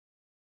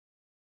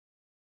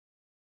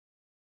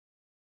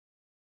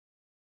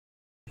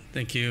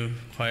Thank you,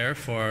 choir,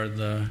 for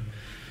the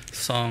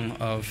song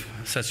of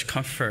such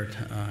comfort.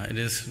 It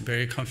is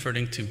very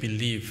comforting to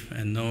believe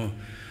and know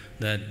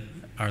that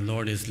our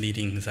Lord is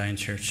leading Zion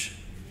Church.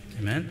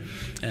 Amen.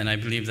 And I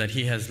believe that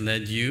He has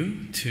led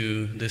you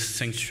to this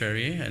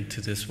sanctuary and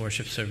to this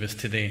worship service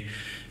today.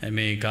 And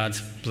may God's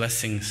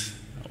blessings,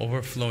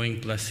 overflowing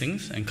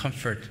blessings and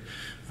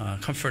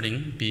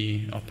comforting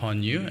be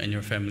upon you and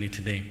your family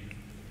today.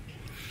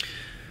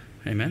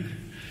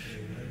 Amen.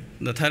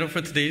 The title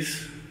for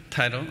today's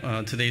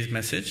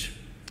message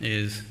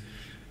is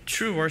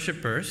True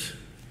Worshippers,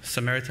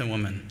 Samaritan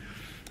Woman.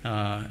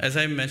 As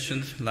I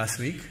mentioned last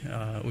week,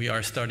 we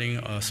are starting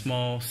a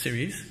small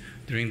series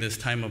during this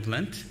time of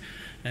Lent,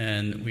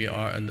 and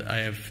I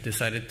have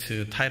decided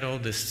to title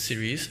this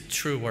series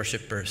True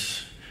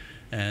Worshippers.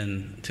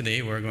 And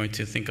today we're going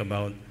to think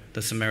about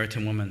the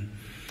Samaritan woman.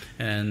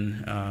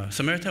 And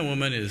Samaritan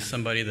woman is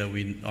somebody that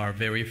we are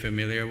very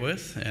familiar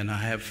with, and I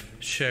have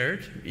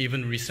shared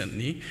even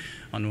recently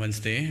on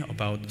Wednesday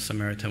about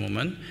Samaritan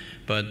woman.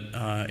 But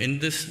in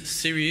this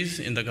series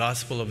in the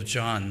Gospel of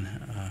John,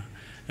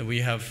 we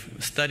have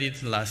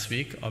studied last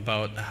week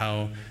about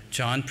how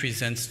John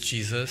presents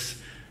Jesus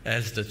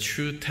as the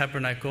true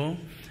tabernacle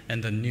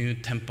and the new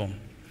temple.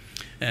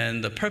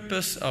 And the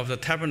purpose of the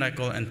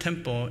tabernacle and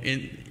temple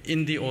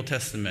in the Old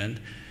Testament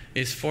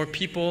is for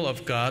people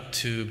of God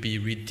to be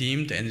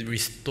redeemed and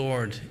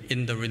restored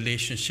in the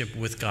relationship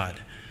with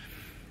God.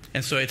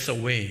 And so it's a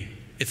way,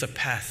 it's a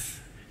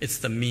path, it's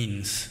the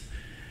means.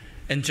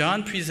 And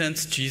John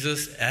presents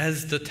Jesus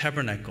as the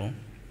tabernacle.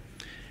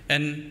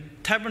 And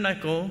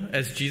tabernacle,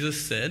 as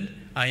Jesus said,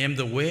 I am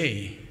the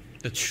way,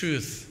 the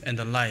truth, and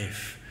the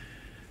life.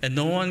 And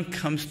no one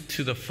comes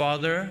to the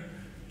Father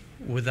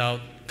without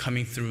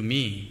coming through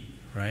me,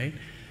 right?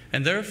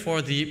 And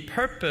therefore, the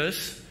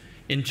purpose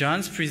in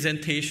John's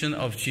presentation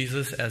of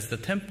Jesus as the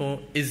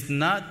temple is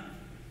not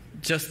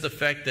just the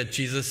fact that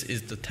Jesus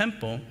is the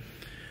temple.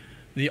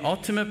 The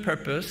ultimate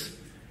purpose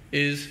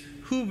is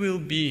who will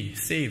be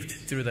saved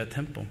through that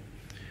temple.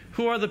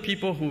 Who are the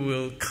people who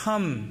will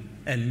come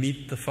and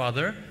meet the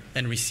Father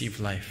and receive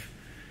life?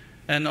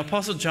 And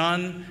Apostle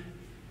John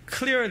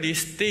clearly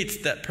states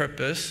that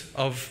purpose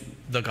of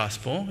the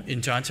gospel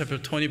in John chapter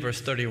 20,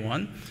 verse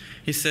 31.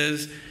 He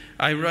says,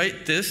 I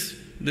write this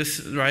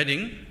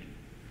writing.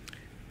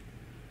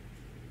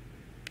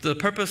 The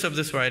purpose of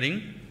this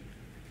writing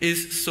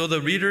is so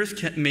the readers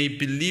may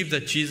believe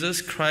that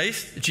Jesus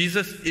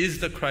is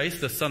the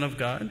Christ, the Son of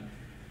God,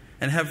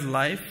 and have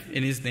life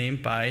in His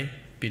name by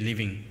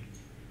believing.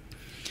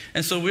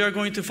 And so we are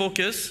going to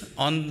focus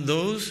on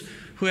those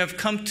who have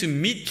come to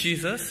meet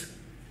Jesus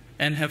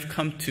and have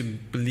come to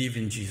believe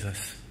in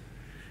Jesus.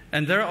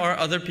 And there are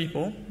other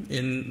people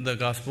in the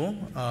gospel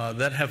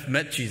that have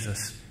met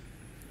Jesus.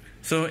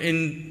 So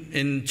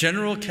in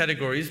general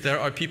categories, there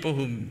are people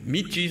who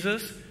meet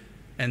Jesus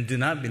and do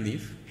not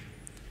believe.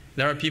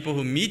 There are people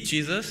who meet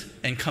Jesus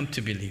and come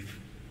to believe.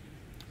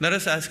 Let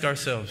us ask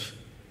ourselves,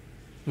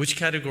 which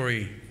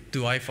category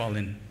do I fall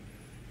in?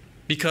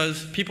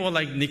 Because people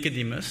like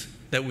Nicodemus,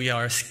 that we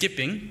are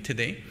skipping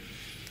today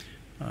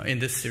in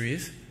this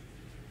series,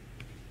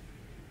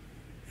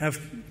 have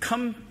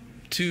come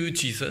to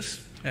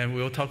Jesus, and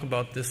we'll talk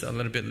about this a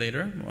little bit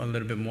later, a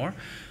little bit more,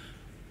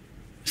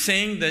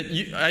 saying that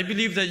I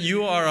believe that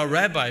you are a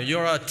rabbi,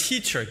 you're a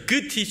teacher,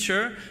 good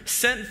teacher,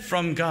 sent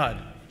from God.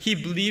 He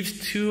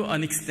believes to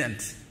an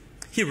extent.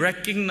 He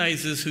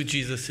recognizes who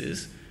Jesus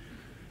is.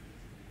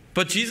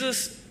 But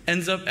Jesus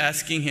ends up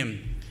asking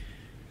him,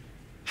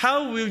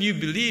 how will you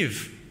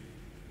believe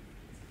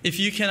if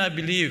you cannot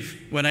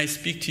believe when I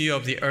speak to you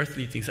of the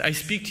earthly things? I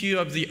speak to you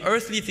of the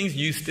earthly things,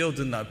 you still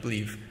do not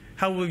believe.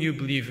 How will you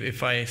believe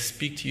if I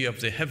speak to you of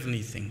the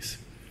heavenly things?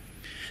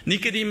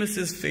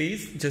 Nicodemus'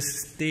 faith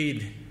just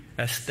stayed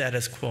as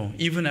status quo,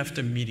 even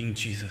after meeting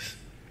Jesus.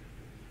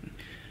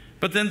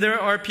 But then there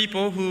are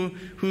people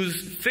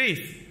whose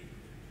faith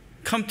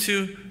come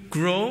to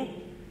grow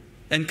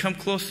and come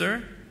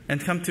closer and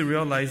come to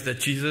realize that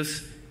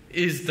Jesus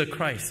is the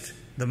Christ,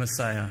 the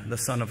Messiah, the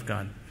Son of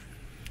God,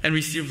 and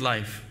receive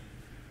life.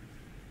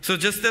 So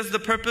just as the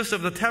purpose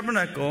of the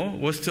tabernacle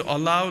was to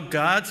allow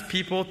God's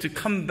people to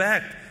come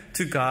back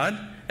to God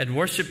and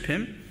worship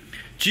Him,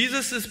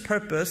 Jesus'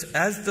 purpose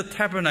as the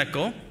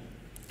tabernacle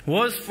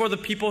was for the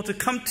people to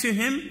come to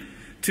Him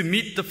to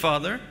meet the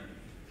Father.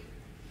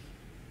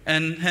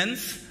 And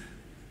hence,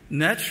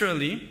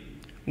 naturally,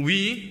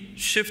 we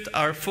shift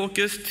our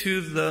focus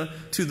to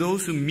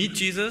those who meet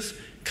Jesus,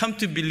 come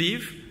to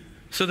believe,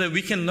 so that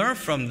we can learn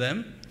from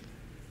them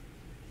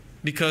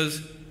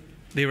because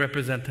they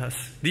represent us.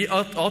 The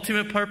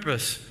ultimate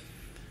purpose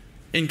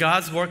in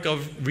God's work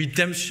of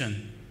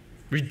redemption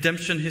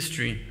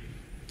history,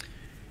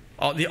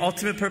 the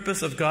ultimate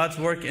purpose of God's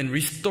work in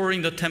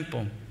restoring the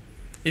temple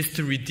is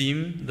to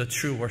redeem the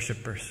true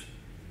worshipers,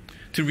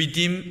 to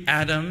redeem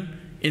Adam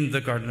in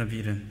the Garden of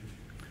Eden.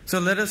 So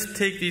let us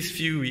take these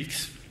few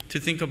weeks to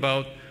think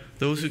about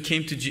those who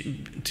came to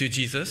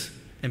Jesus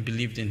and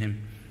believed in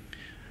Him.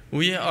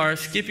 we are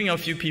skipping a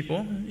few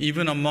people,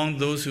 even among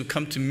those who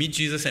come to meet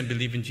Jesus and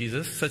believe in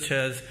Jesus, such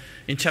as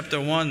in chapter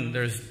 1,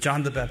 there's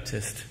John the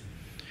Baptist.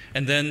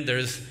 And then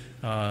there's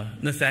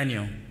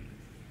Nathaniel.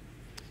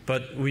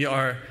 But we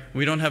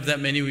don't have that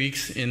many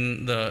weeks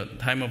in the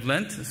time of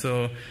Lent,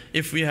 so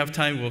if we have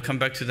time, we'll come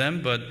back to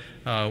them, but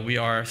we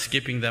are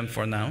skipping them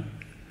for now.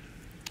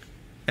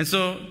 And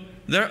so,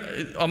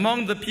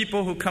 among the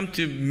people who come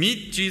to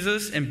meet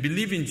Jesus and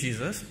believe in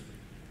Jesus,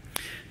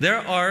 there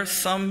are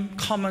some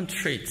common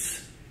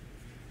traits.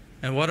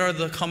 And what are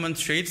the common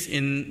traits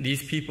in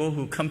these people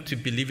who come to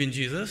believe in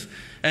Jesus?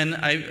 And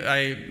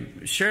I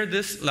shared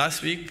this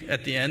last week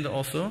at the end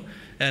also,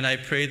 and I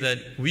pray that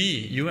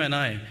you and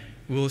I,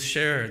 will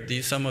share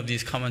some of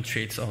these common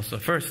traits also.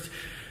 First,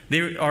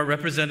 they are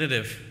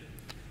representative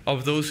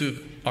of those who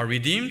are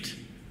redeemed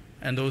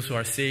and those who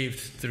are saved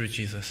through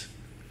Jesus.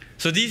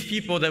 So these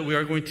people that we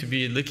are going to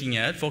be looking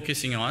at,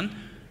 focusing on,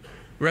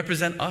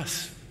 represent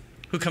us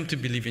who come to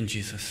believe in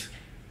Jesus.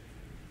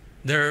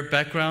 Their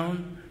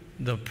background,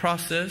 the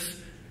process,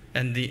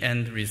 and the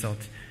end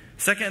result.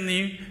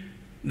 Secondly,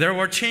 there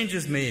were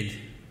changes made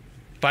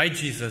by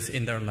Jesus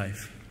in their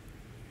life.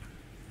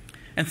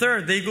 And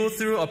third, they go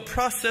through a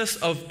process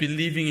of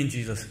believing in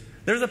Jesus.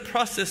 There's a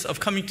process of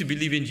coming to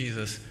believe in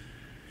Jesus.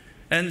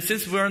 And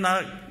since we're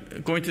not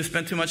going to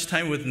spend too much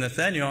time with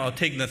Nathaniel, I'll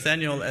take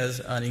Nathaniel as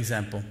an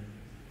example.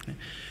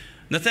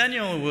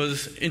 Nathaniel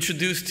was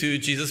introduced to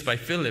Jesus by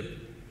Philip.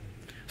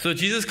 So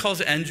Jesus calls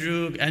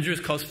Andrew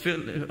calls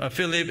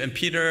Philip and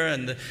Peter,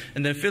 and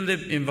then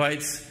Philip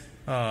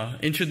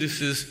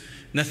introduces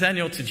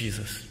Nathaniel to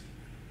Jesus.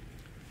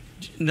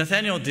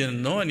 Nathaniel didn't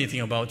know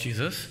anything about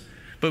Jesus.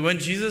 But when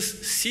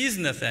Jesus sees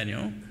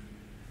Nathaniel,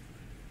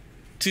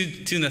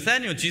 to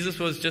Nathaniel, Jesus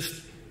was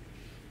just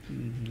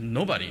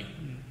nobody,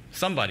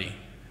 somebody.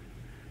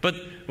 But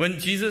when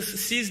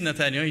Jesus sees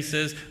Nathaniel, he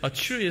says, a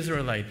true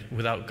Israelite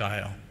without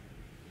guile.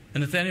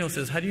 And Nathaniel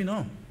says, how do you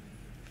know?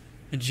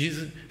 And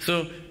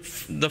so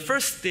the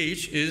first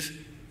stage is,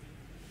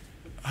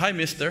 hi,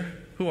 mister,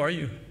 who are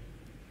you?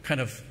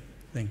 Kind of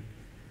thing.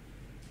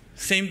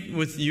 Same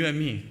with you and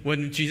me.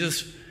 When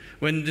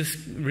this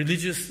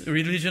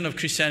religion of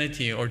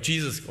Christianity or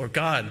Jesus or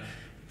God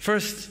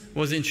first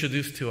was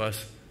introduced to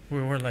us,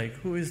 we were like,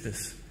 who is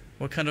this?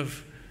 What kind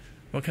of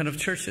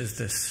church is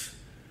this?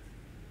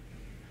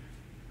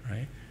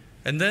 Right?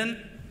 And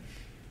then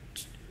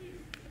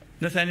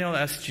Nathaniel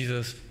asked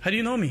Jesus, how do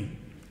you know me?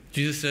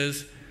 Jesus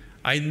says,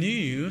 I knew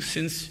you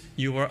since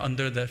you were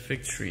under that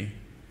fig tree.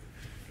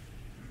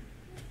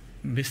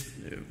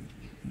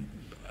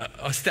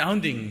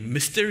 Astounding,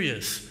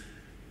 mysterious.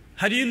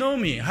 How do you know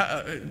me?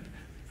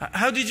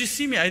 How did you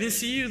see me? I didn't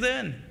see you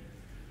then.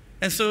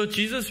 And so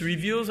Jesus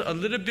reveals a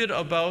little bit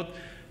about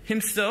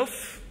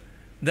himself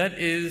that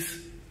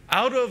is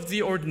out of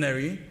the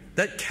ordinary,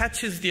 that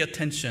catches the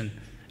attention.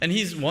 And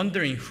he's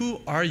wondering,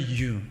 who are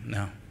you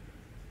now?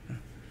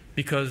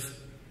 Because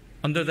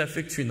under that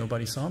fig tree,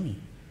 nobody saw me.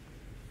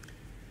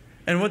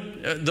 And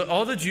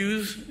all the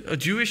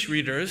Jewish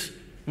readers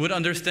would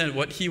understand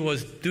what he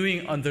was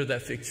doing under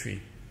that fig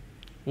tree.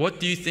 What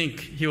do you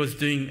think he was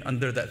doing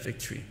under that fig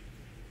tree?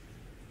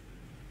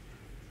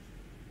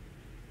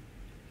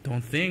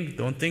 Don't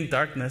think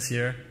darkness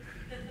here.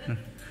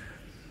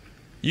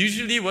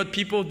 Usually what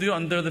people do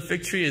under the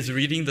fig tree is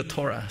reading the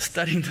Torah,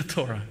 studying the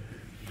Torah.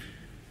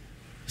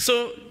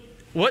 So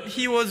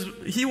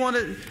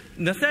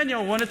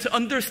Nathaniel wanted to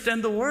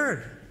understand the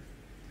word.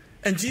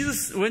 And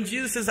when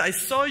Jesus says, I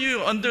saw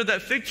you under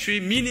that fig tree,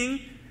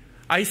 meaning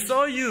I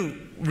saw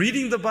you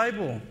reading the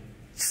Bible,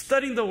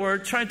 studying the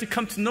word, trying to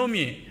come to know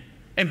me.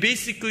 And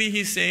basically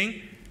he's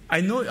saying,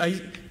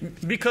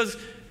 because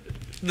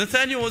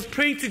Nathaniel was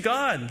praying to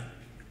God.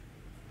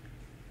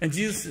 And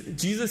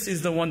Jesus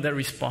is the one that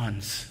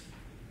responds.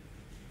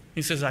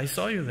 He says, I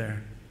saw you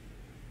there.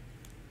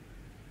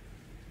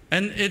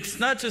 And it's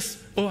not just,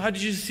 oh, how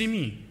did you see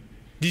me?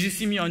 Did you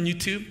see me on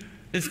YouTube?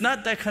 It's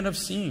not that kind of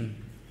seeing.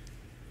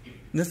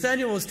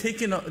 Nathaniel was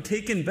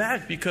taken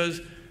back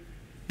because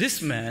this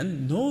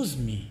man knows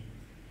me.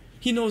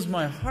 He knows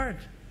my heart.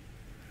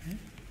 Right?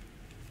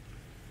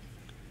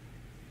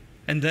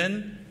 And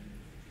then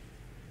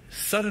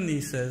suddenly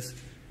he says,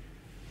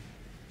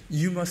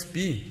 you must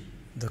be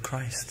the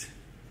Christ.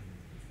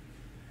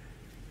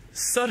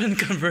 Sudden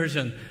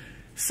conversion.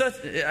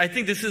 I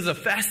think this is the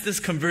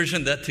fastest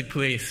conversion that took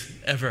place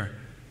ever.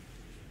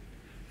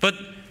 But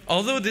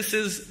although this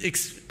is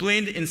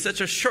explained in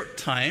such a short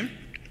time,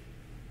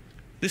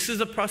 this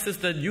is a process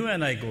that you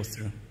and I go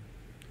through.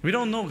 We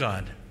don't know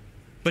God,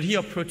 but He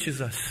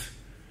approaches us.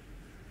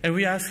 And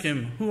we ask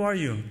Him, who are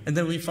you? And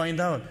then we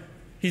find out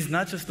He's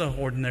not just an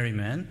ordinary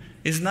man.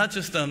 He's not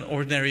just an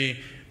ordinary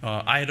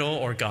idol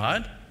or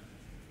God.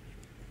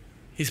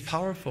 He's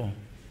powerful.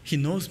 He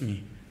knows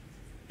me.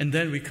 And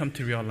then we come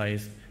to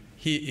realize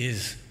He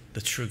is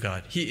the true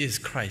God. He is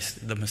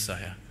Christ, the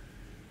Messiah.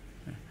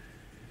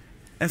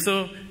 And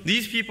so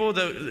these people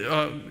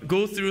that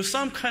go through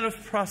some kind of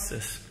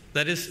process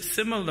that is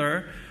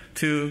similar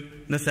to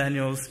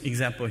Nathaniel's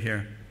example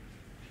here.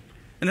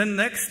 And then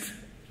next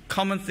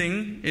common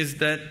thing is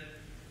that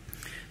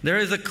there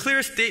is a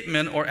clear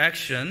statement or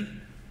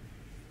action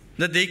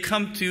that they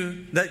come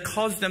to that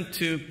cause them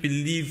to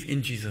believe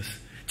in Jesus.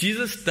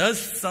 Jesus does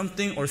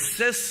something or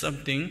says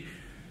something,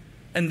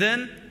 and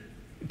then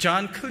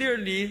John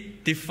clearly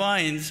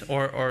defines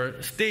or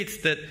states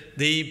that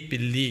they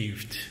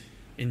believed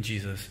in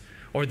Jesus.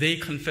 Or they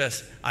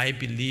confess, I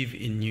believe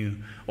in you.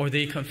 Or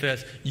they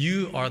confess,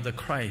 you are the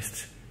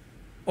Christ.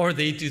 Or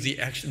they do the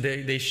action,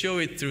 they show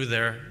it through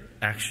their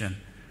action.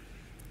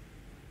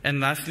 And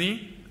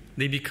lastly,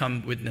 they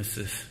become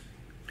witnesses.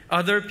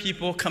 Other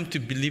people come to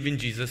believe in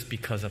Jesus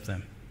because of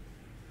them.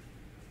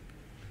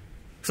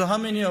 So how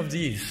many of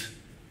these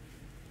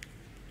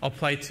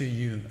apply to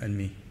you and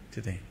me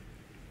today?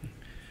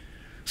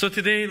 So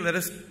today, let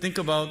us think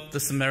about the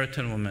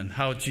Samaritan woman,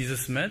 how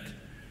Jesus met,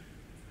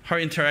 her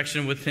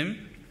interaction with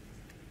him.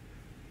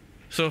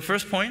 So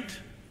first point,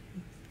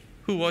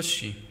 who was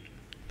she?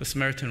 The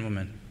Samaritan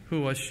woman.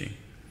 Who was she?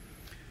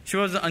 She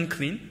was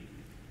unclean.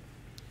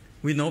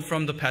 We know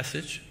from the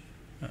passage.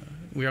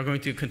 We are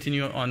going to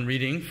continue on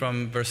reading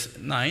from verse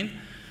 9.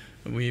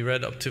 We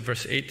read up to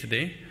verse 8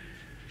 today.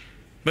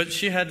 But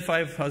she had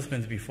 5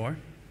 husbands before,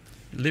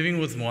 living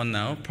with one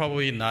now,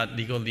 probably not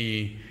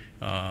legally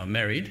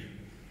married.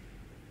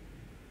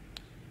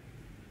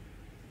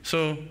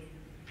 So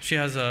she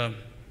has a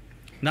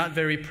not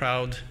very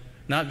proud,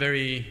 not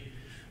very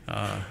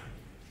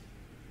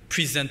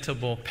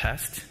presentable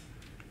past.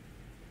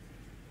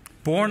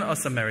 Born a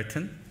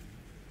Samaritan.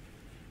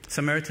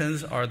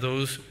 Samaritans are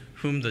those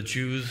whom the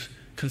Jews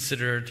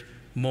considered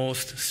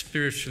most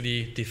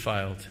spiritually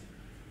defiled,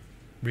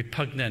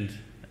 repugnant.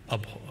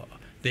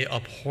 They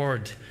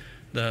abhorred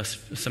the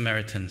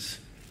Samaritans.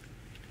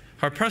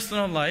 Her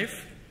personal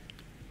life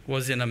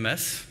was in a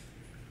mess,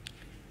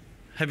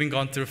 having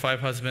gone through 5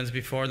 husbands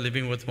before,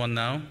 living with one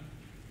now.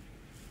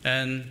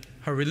 And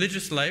her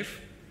religious life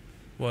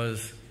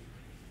was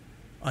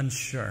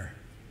unsure.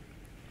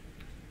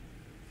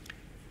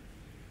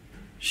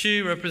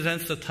 She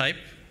represents the type.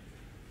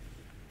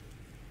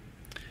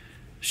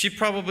 She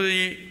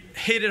probably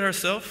hated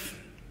herself,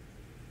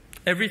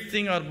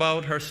 everything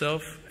about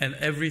herself, and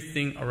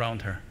everything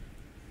around her.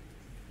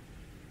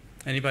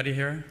 Anybody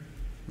here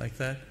like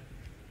that?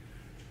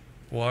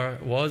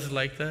 Was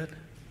like that?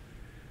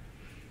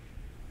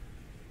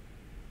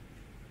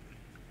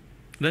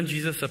 Then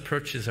Jesus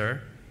approaches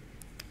her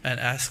and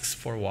asks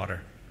for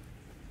water.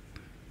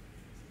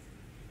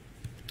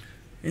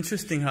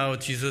 Interesting how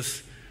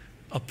Jesus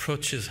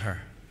approaches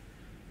her.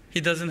 He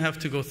doesn't have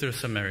to go through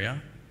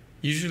Samaria.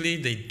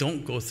 Usually they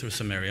don't go through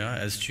Samaria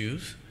as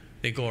Jews.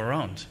 They go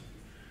around.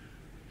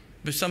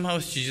 But somehow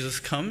Jesus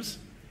comes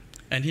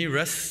and he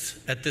rests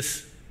at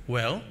this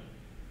well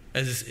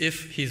as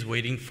if he's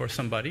waiting for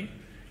somebody.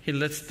 He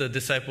lets the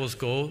disciples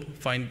go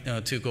find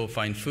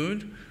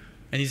food,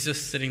 and he's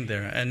just sitting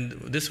there. And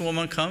this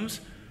woman comes.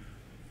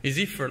 Is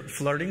he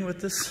flirting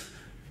with this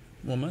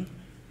woman?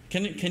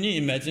 Can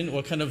you imagine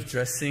what kind of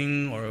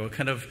dressing or what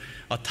kind of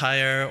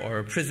attire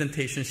or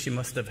presentation she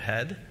must have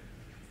had?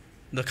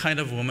 The kind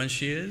of woman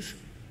she is?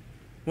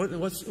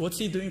 What's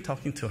he doing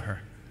talking to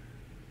her?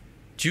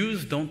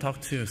 Jews don't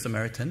talk to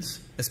Samaritans,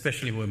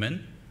 especially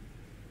women,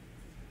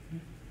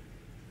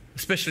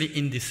 especially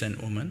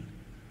indecent women.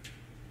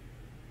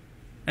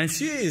 And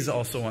she is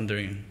also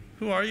wondering,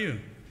 who are you?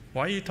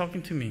 Why are you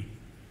talking to me?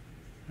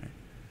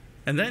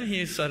 And then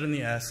he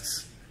suddenly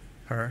asks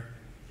her,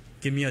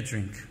 give me a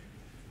drink.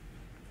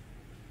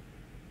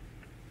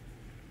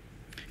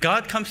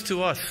 God comes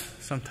to us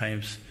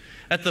sometimes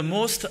at the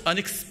most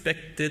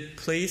unexpected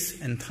place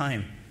and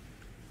time.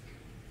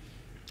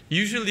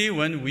 Usually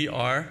when we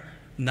are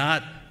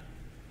not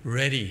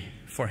ready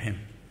for him.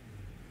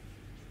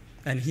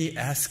 And he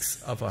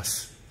asks of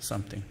us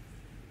something.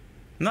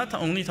 Not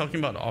only talking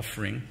about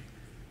offering.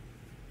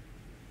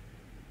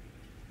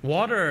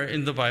 Water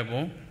in the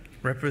Bible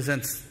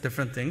represents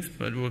different things,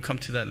 but we'll come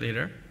to that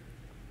later.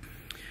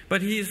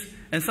 But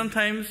and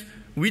sometimes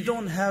we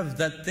don't have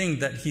that thing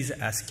that he's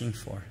asking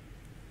for.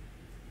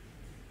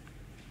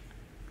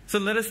 So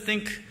let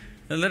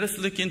us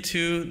look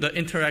into the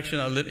interaction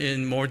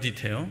in more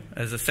detail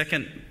as a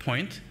second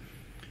point.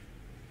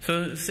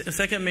 So the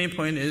second main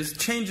point is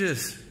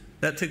changes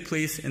that took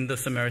place in the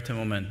Samaritan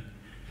woman.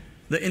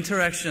 The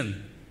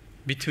interaction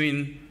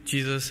between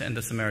Jesus and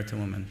the Samaritan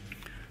woman.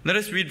 Let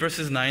us read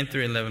verses 9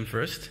 through 11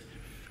 first.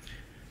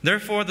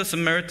 Therefore the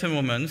Samaritan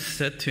woman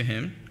said to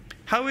him,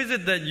 how is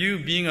it that you,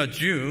 being a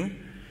Jew,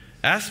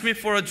 ask me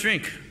for a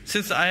drink,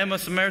 since I am a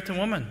Samaritan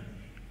woman?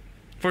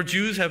 For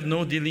Jews have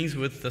no dealings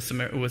with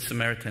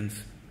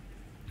Samaritans.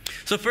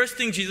 So first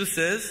thing Jesus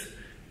says,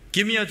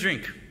 give me a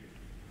drink.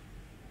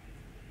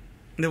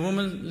 The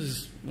woman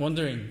is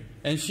wondering,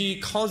 and she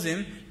calls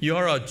him,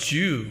 you're a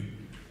Jew.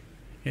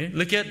 Okay?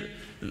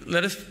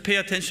 Let us pay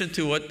attention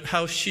to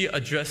how she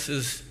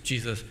addresses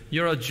Jesus.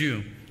 You're a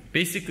Jew.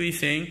 Basically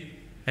saying,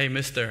 hey,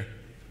 mister.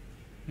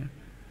 Yeah.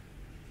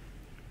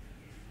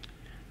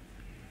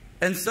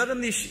 And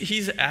suddenly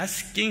he's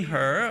asking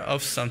her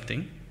of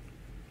something.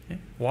 Okay?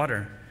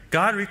 Water.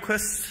 God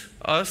requests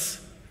us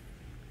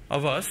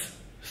of us,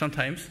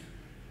 sometimes,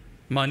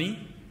 money,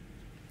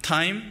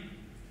 time,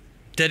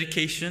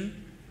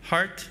 dedication,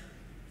 heart.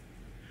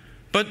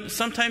 But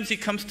sometimes He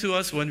comes to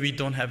us when we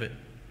don't have it.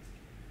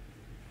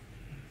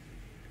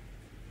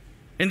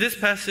 In this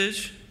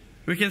passage,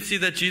 we can see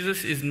that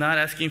Jesus is not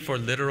asking for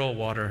literal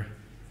water.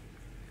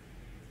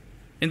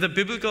 In the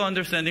biblical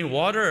understanding,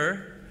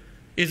 water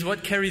is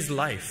what carries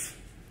life.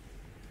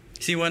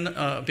 See,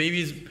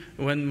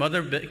 when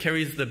mother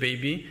carries the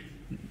baby,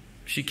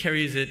 she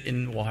carries it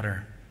in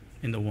water,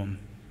 in the womb,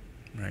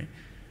 right?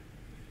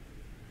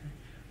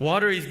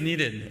 Water is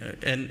needed,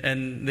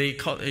 and they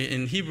call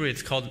in Hebrew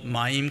it's called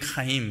ma'im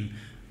chaim,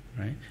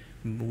 right?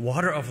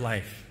 Water of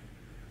life.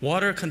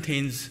 Water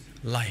contains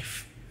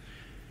life.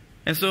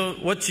 And so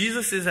what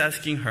Jesus is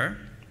asking her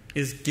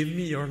is, give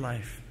me your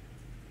life.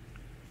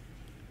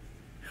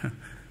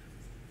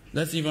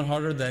 That's even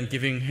harder than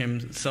giving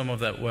him some of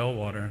that well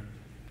water.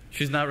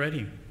 She's not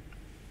ready.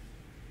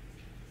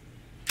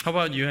 How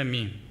about you and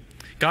me?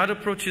 God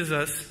approaches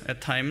us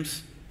at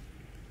times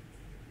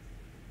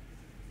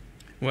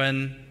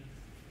when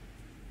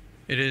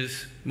it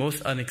is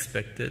most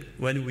unexpected,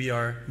 when we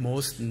are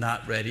most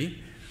not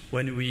ready,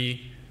 when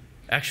we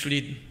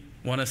actually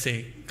want to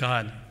say,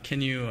 God,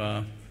 can you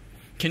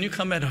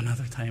come at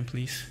another time,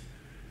 please?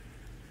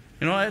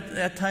 You know,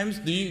 at times,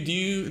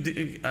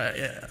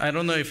 I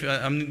don't know if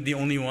I'm the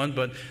only one,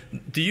 but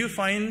do you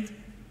find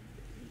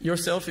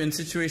yourself in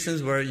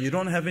situations where you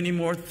don't have any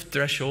more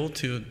threshold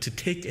to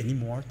take any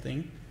more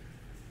thing?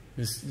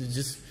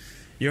 Just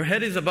your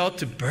head is about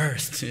to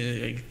burst.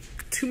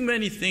 Too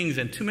many things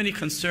and too many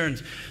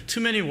concerns, too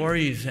many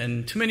worries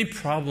and too many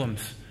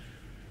problems.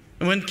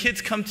 And when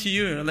kids come to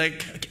you,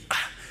 like,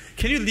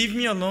 can you leave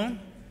me alone?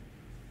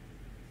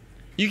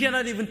 You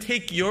cannot even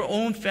take your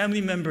own family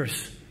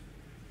members.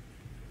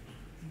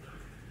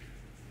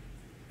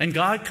 And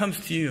God comes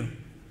to you,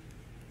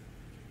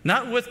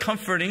 not with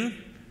comforting,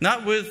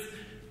 not with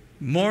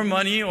more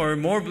money or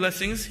more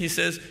blessings. He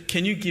says,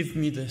 can you give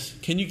me this?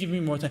 Can you give me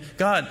more time?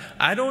 God,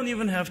 I don't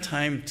even have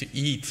time to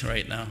eat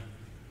right now.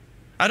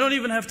 I don't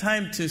even have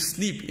time to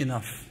sleep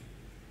enough.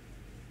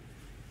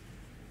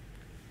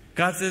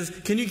 God says,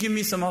 can you give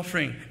me some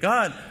offering?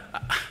 God,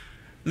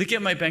 look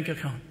at my bank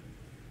account.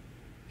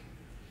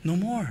 No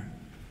more.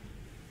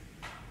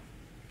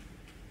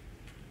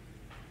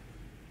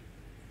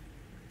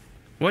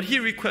 What He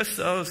requests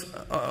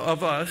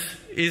of us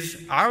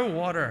is our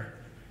water.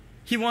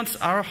 He wants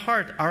our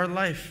heart, our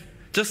life.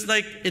 Just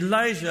like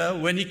Elijah,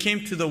 when he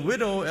came to the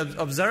widow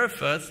of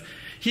Zarephath,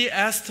 he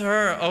asked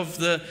her of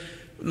the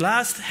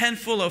last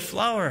handful of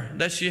flour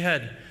that she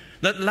had,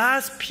 that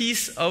last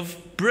piece of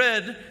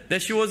bread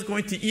that she was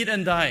going to eat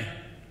and die.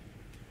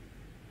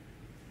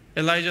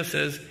 Elijah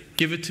says,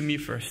 give it to me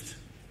first.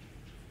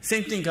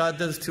 Same thing God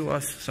does to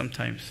us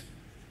sometimes.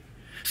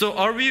 So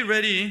are you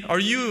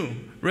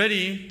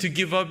ready to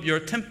give up your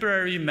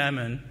temporary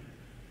mammon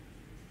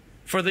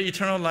for the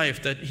eternal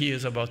life that He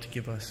is about to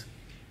give us?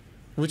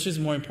 Which is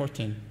more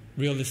important,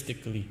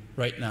 realistically,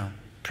 right now,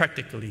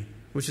 practically?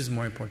 Which is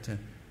more important?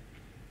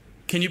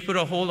 Can you put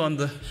a hold on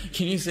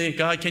can you say,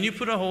 God, can you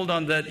put a hold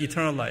on that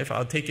eternal life?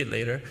 I'll take it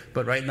later,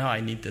 but right now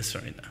I need this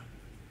right now.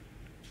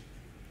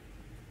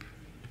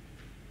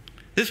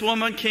 This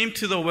woman came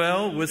to the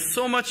well with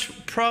so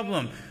much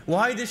problem.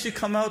 Why did she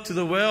come out to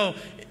the well?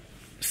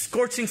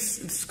 Scorching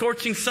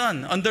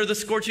sun, under the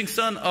scorching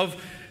sun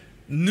of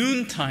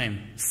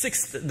noontime,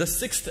 the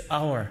 6th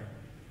hour.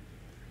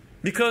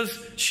 Because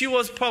she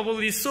was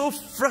probably so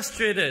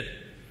frustrated.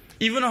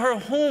 Even her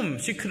home,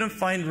 she couldn't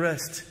find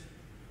rest.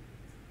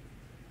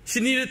 She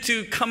needed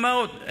to come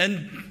out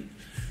and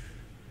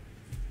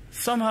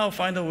somehow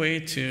find a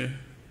way to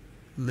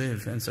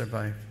live and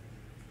survive.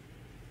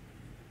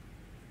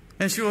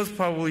 And she was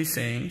probably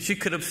saying, she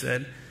could have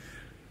said,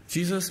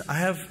 Jesus, I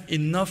have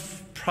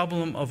enough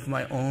problem of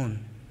my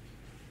own.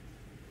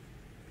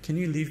 Can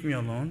you leave me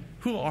alone?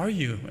 Who are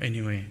you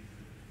anyway?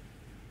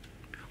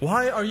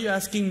 Why are you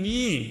asking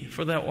me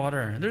for that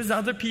water? There's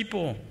other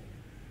people.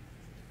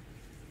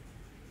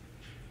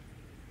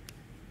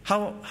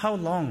 How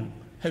long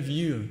have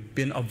you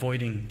been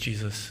avoiding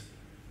Jesus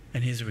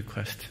and His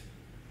request?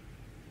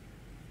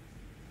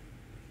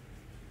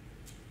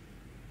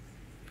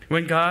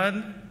 When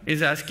God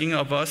is asking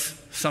of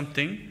us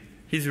something,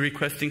 He's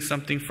requesting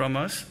something from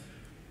us,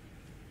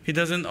 He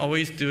doesn't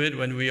always do it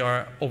when we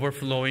are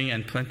overflowing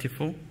and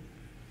plentiful.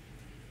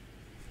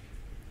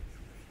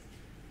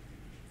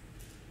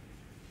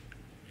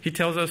 He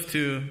tells us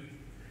to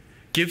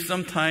give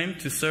some time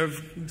to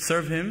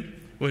serve Him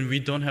when we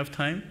don't have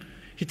time.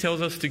 He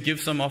tells us to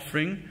give some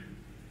offering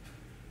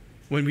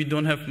when we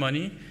don't have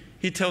money.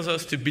 He tells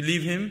us to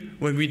believe Him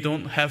when we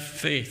don't have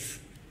faith.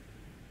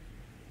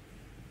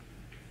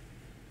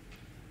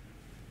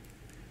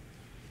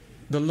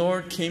 The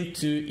Lord came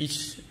to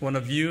each one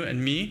of you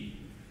and me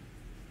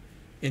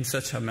in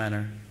such a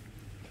manner.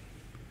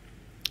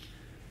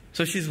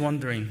 So she's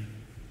wondering,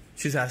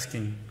 she's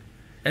asking.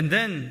 And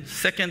then,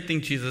 second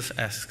thing Jesus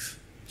asks,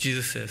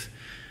 Jesus says,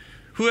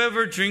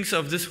 whoever drinks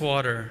of this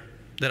water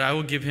that I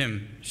will give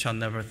him shall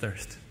never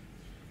thirst.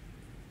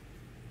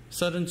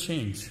 Sudden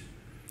change.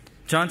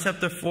 John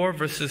chapter 4,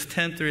 verses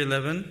 10 through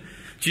 11.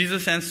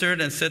 Jesus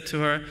answered and said to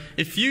her,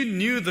 if you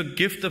knew the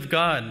gift of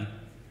God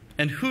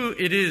and who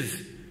it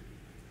is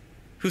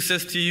who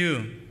says to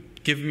you,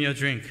 give me a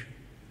drink,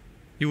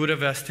 you would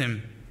have asked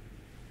him,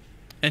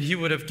 and he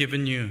would have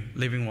given you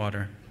living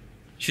water.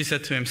 She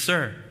said to him,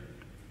 sir,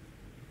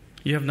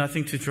 you have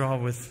nothing to draw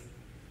with,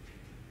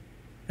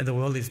 and the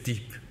well is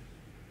deep.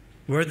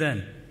 Where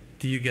then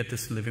do you get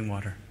this living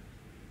water?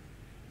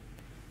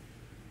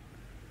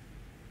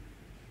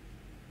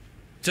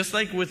 Just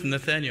like with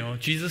Nathanael,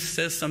 Jesus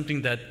says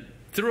something that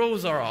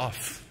throws her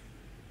off.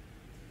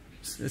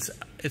 You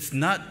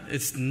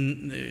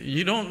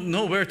don't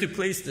know where to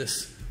place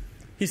this.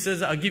 He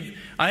says,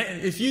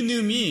 if you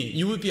knew me,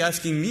 you would be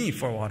asking me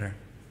for water.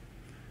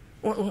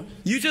 Or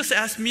you just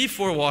asked me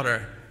for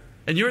water,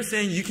 and you're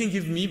saying you can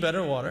give me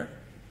better water?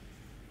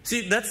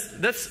 See, that's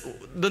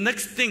the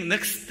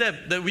next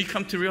step that we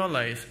come to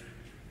realize.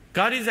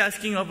 God is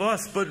asking of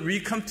us, but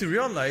we come to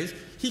realize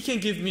He can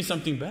give me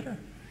something better.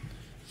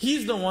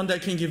 He's the one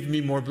that can give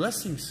me more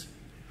blessings.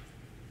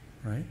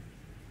 Right?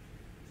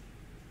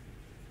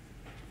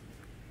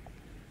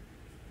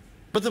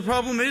 But the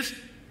problem is,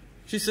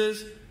 she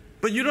says,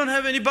 but you don't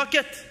have any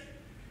bucket.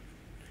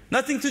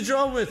 Nothing to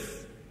draw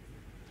with.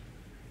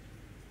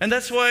 And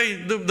that's why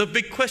the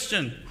big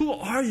question, who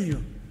are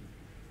you?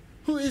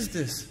 Who is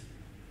this?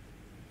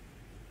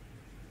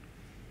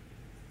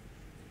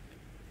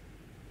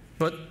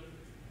 But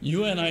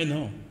you and I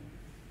know.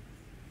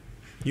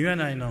 You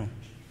and I know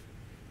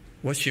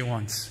what she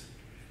wants.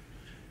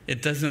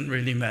 It doesn't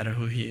really matter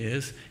who he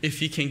is. If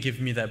he can give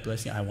me that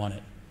blessing, I want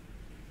it.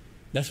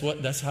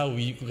 That's how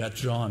we got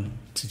drawn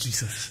to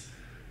Jesus.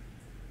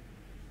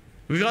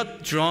 We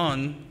got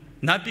drawn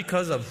not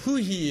because of who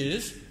he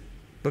is,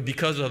 but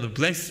because of the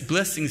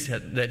blessings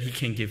that he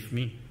can give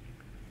me.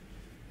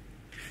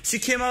 She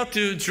came out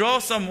to draw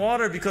some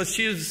water because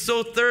she is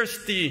so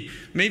thirsty.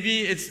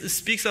 Maybe it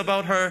speaks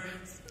about her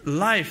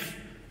life,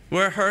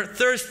 where her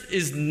thirst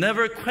is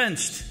never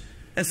quenched.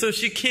 And so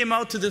she came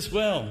out to this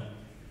well,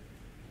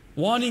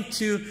 wanting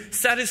to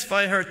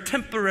satisfy her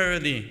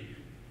temporarily.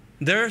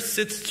 There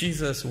sits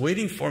Jesus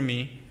waiting for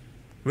me,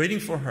 waiting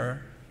for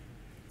her.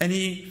 And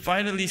he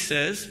finally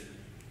says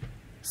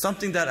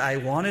something that I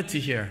wanted to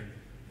hear.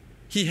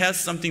 He has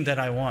something that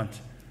I want.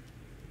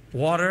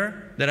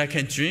 Water that I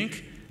can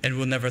drink and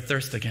will never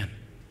thirst again.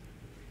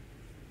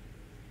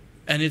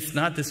 And it's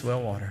not this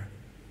well water.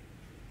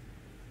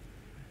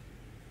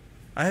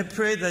 I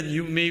pray that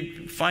you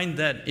may find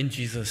that in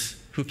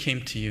Jesus who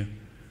came to you,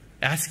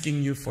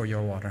 asking you for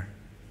your water.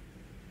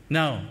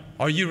 Now,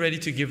 are you ready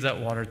to give that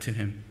water to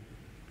him?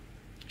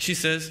 She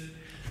says,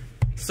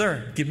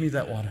 sir, give me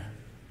that water.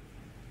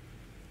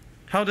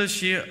 How does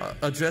she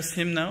address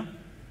him now?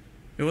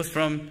 It was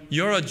from,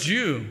 you're a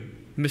Jew,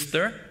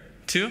 mister,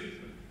 to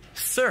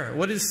sir.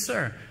 What is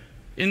sir?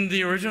 In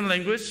the original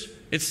language,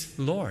 it's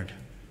Lord.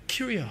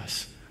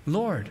 Kyrios,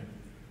 Lord.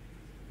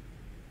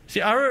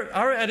 See,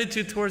 our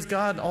attitude towards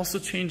God also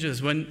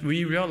changes when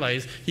we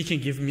realize he can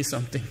give me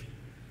something.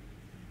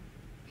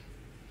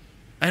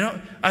 I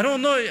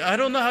don't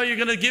know how you're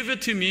going to give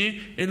it to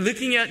me. And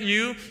looking at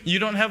you, you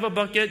don't have a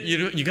bucket,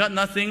 you got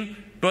nothing.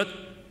 But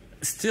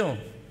still,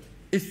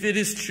 if it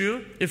is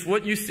true, if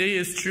what you say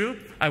is true,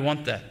 I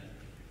want that.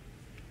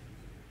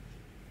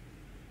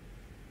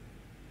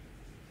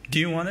 Do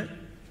you want it?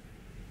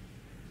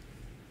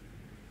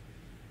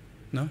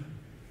 No?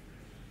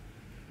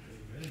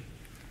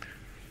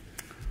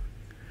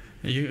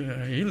 Are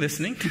you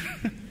listening?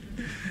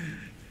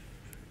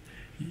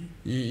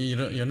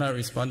 You're not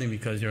responding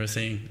because you're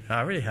saying, I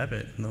already have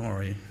it. Don't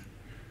worry.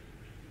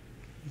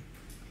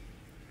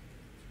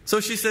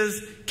 So she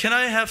says, can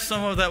I have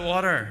some of that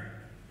water?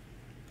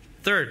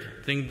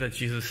 Third thing that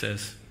Jesus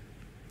says,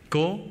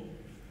 go,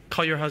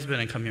 call your husband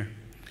and come here.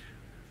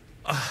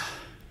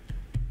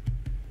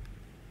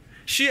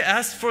 She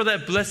asked for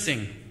that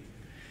blessing.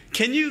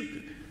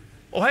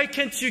 Why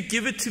can't you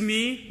give it to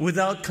me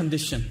without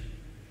condition?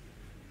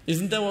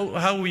 Isn't that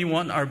how we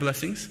want our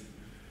blessings?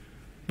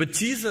 But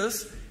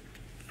Jesus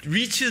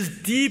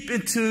reaches deep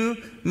into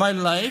my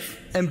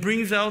life and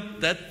brings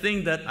out that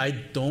thing that I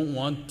don't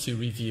want to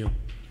reveal.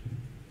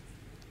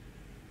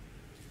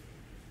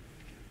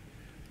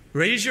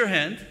 Raise your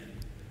hand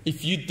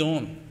if you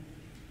don't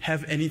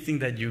have anything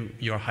that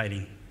you're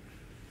hiding.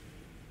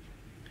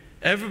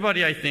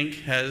 Everybody, I think,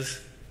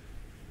 has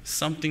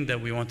something that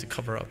we want to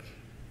cover up.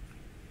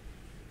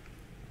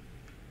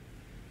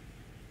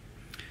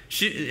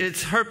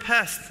 It's her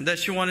past that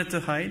she wanted to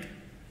hide.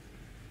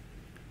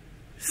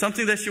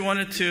 Something that she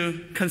wanted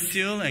to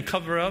conceal and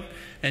cover up,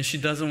 and she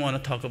doesn't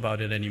want to talk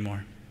about it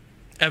anymore.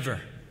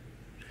 Ever.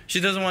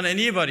 She doesn't want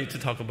anybody to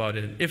talk about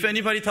it. If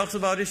anybody talks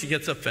about it, she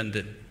gets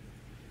offended.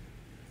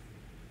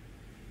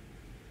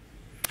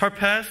 Her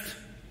past,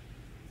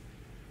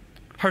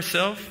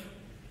 herself.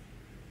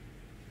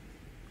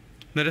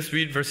 Let us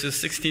read verses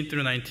 16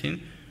 through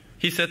 19.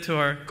 He said to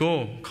her,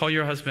 go, call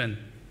your husband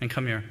and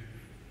come here.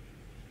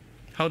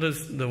 How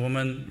does the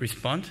woman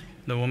respond?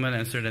 The woman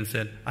answered and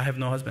said, I have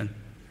no husband.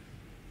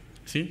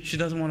 See, she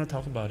doesn't want to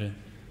talk about it.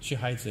 She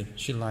hides it.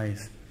 She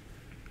lies.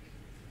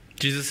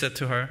 Jesus said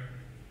to her,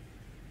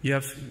 you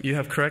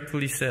have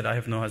correctly said, I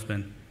have no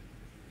husband.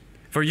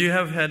 For you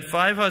have had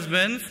 5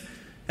 husbands,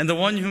 and the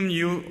one whom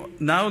you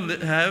now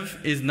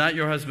have is not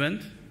your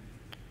husband.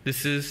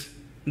 This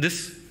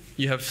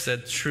you have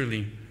said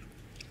truly.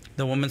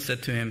 The woman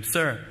said to him,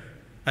 Sir,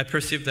 I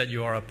perceive that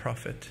you are a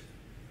prophet.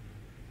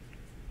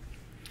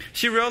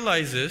 She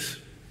realizes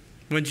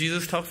when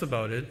Jesus talks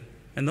about it,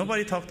 and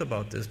nobody talked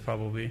about this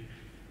probably.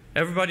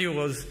 Everybody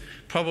was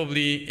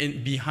probably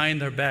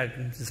behind her back,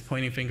 just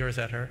pointing fingers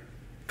at her,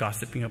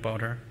 gossiping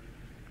about her.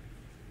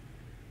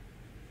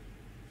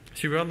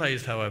 She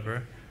realized,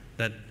 however,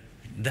 that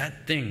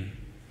thing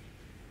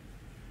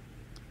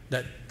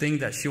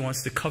that she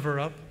wants to cover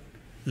up,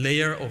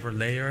 layer over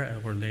layer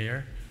over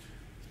layer,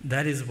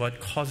 that is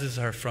what causes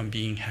her from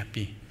being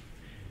happy.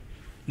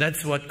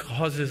 That's what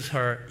causes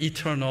her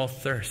eternal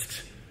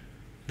thirst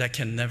that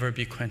can never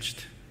be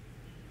quenched.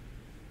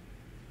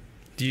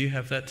 Do you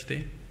have that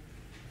today?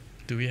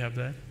 Do we have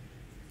that?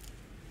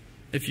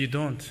 If you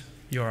don't,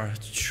 you are a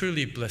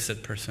truly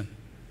blessed person.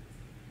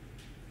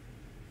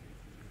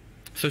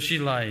 So she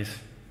lies.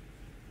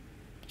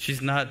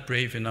 She's not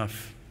brave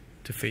enough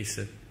to face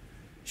it.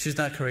 She's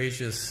not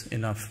courageous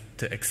enough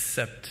to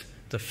accept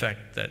the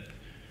fact that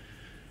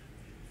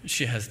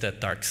she has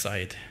that dark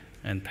side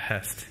and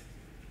past.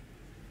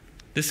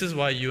 This is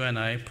why you and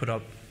I put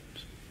up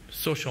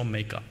social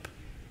makeup.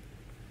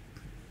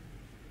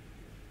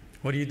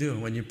 What do you do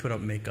when you put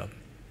up makeup?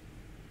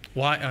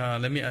 Why?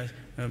 Let me ask.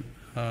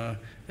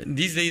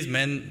 These days,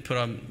 men put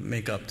on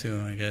makeup too,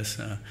 I guess.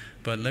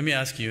 But let me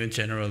ask you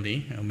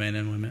generally, men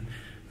and women,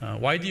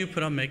 why do you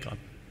put on makeup?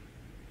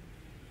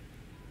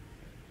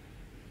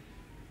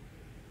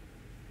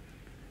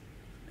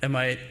 Am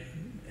I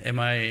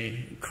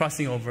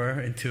crossing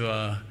over into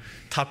a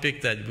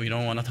topic that we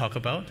don't want to talk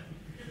about?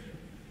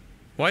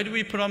 Why do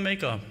we put on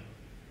makeup?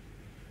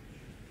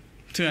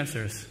 2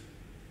 answers.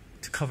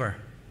 To cover.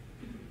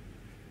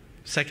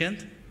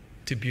 Second,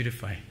 to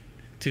beautify.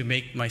 To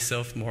make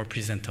myself more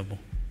presentable.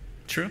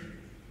 True?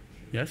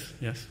 Yes?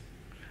 Yes.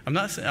 I'm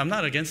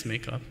not against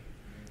makeup.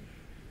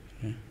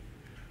 Yeah.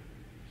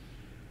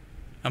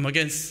 I'm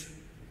against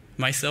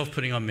myself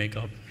putting on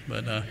makeup,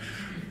 but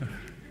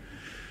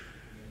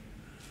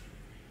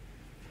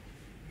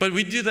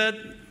we do that,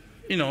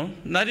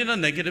 not in a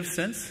negative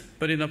sense,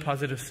 but in a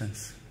positive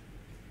sense.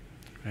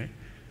 Right?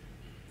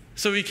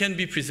 So we can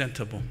be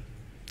presentable.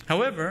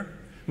 However,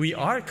 we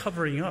are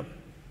covering up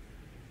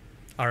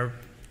our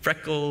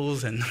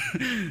freckles and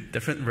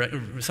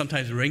different,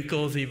 sometimes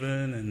wrinkles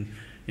even, and,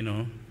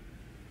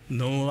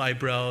 no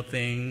eyebrow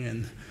thing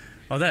and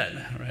all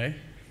that, right?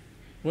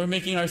 We're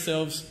making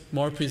ourselves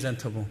more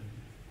presentable.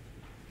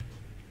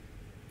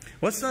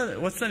 What's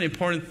an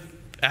important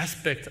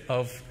aspect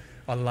of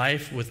a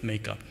life with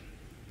makeup?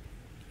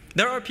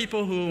 There are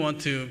people who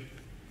want to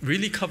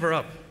really cover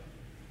up.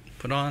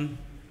 Put on,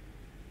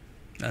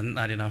 and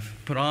not enough.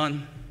 Put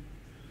on,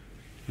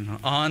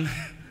 on,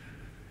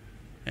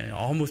 and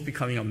almost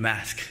becoming a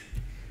mask.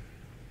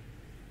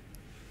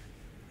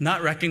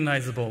 Not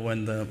recognizable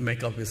when the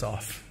makeup is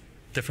off.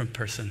 Different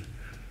person.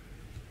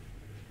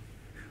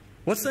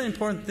 What's the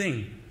important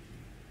thing?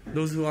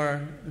 Those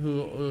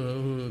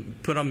who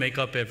put on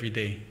makeup every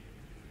day.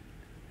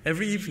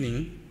 Every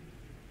evening,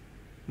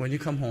 when you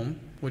come home,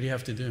 what do you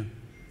have to do?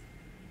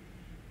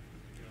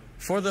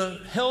 For the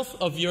health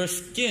of your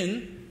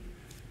skin,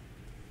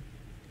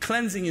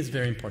 cleansing is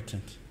very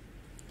important.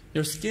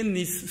 Your skin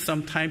needs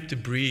some time to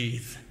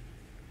breathe,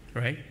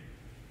 right?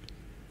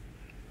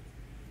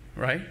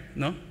 Right?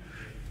 No?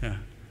 Yeah.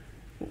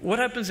 What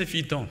happens if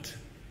you don't?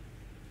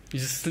 You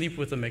just sleep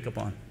with the makeup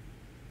on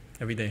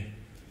every day.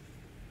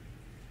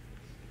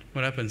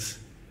 What happens?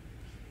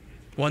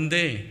 One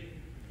day,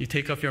 you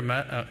take off your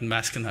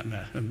mask and not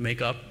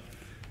makeup.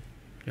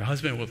 Your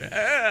husband will be,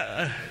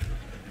 ah!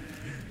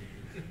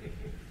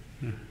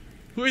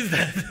 Who is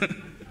that?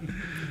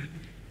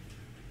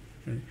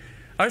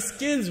 Our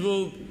skins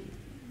will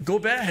go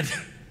bad.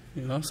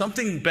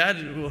 Something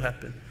bad will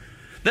happen.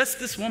 That's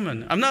this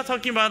woman. I'm not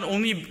talking about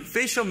only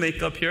facial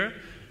makeup here.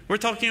 We're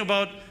talking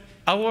about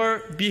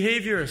our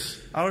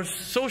behaviors, our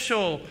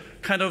social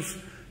kind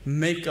of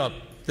makeup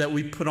that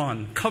we put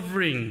on,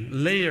 covering,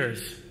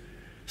 layers.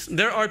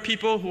 There are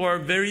people who are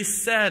very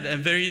sad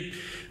and very,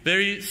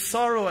 very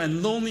sorrow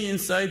and lonely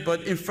inside,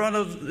 but in front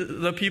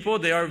of the people,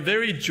 they are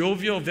very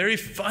jovial, very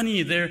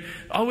funny. They're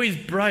always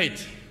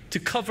bright to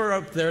cover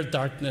up their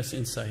darkness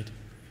inside.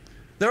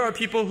 There are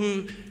people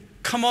who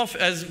come off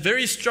as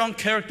very strong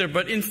character,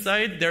 but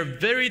inside they're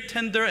very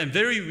tender and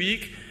very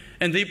weak,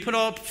 and they put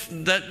up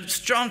that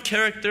strong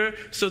character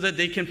so that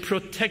they can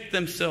protect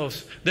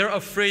themselves. They're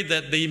afraid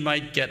that they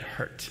might get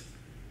hurt.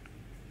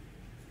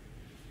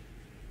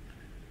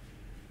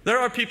 There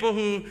are people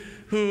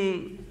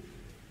who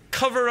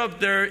cover up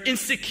their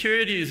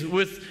insecurities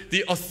with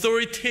the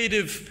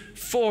authoritative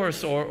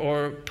force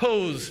or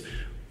pose,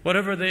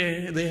 whatever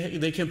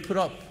they can put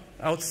up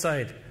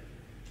outside.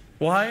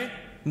 Why?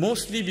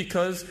 Mostly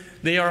because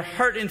they are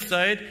hurt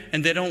inside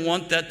and they don't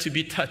want that to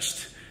be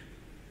touched.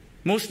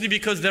 Mostly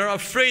because they're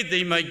afraid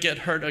they might get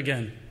hurt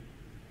again.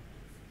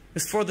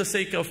 It's for the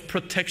sake of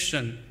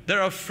protection.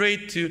 They're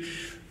afraid to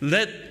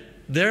let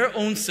their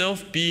own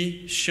self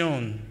be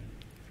shown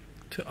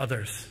to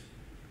others.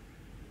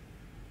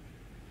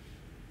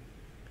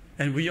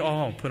 And we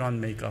all put on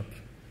makeup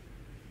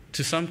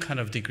to some kind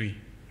of degree.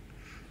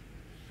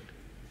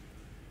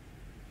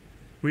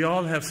 We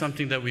all have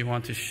something that we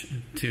want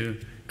to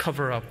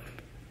cover up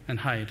and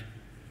hide.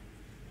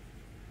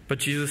 But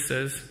Jesus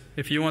says,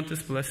 if you want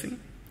this blessing,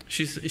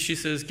 she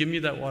says, give me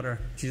that water.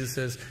 Jesus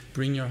says,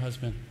 bring your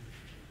husband.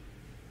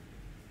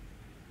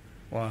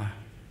 Wow.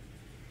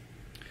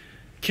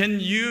 Can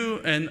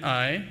you and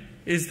I,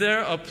 is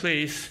there a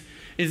place,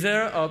 is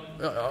there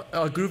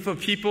a group of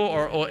people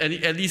or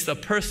at least a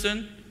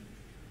person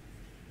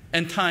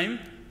and time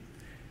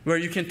where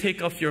you can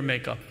take off your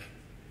makeup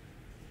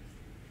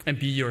and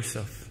be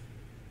yourself?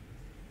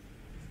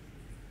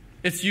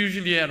 It's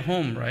usually at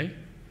home, right?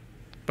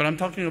 But I'm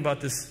talking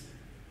about this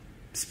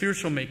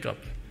spiritual makeup,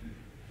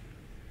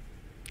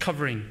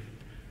 covering.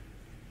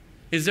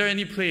 Is there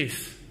any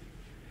place,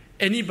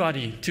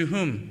 anybody to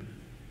whom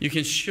you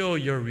can show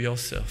your real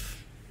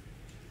self?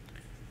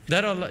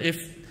 That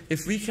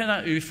if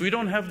we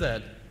don't have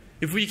that,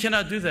 if we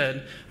cannot do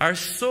that, our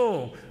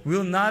soul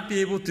will not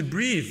be able to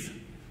breathe,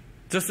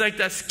 just like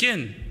that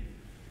skin.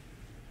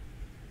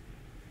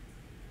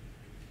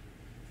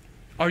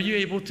 Are you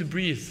able to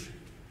breathe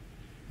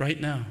right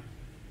now?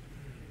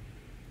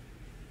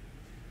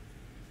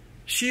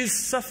 She is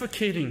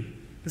suffocating,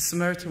 the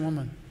Samaritan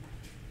woman.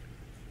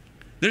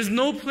 There's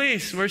no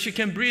place where she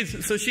can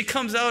breathe. So she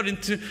comes out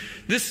into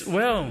this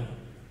well.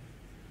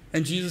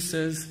 And Jesus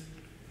says,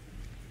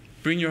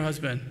 bring your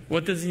husband.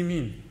 What does he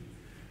mean?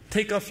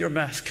 Take off your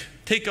mask.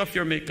 Take off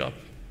your makeup.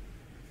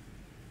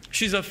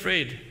 She's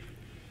afraid.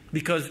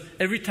 Because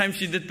every time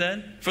she did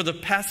that, for the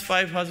past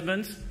 5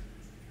 husbands,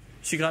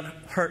 she got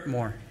hurt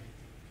more.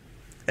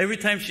 Every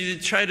time she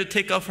tried to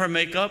take off her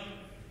makeup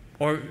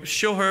or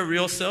show her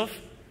real self,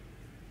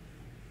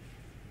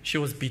 she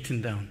was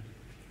beaten down.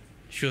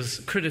 She was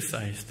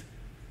criticized.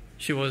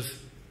 She was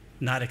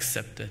not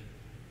accepted.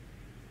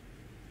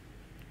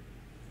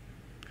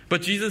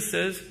 But Jesus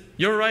says,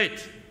 you're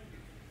right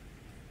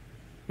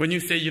when you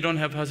say you don't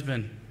have a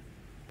husband.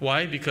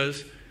 Why?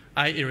 Because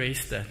I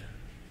erased that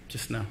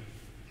just now.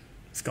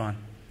 It's gone.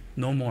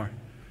 No more.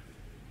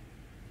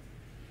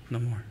 No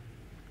more.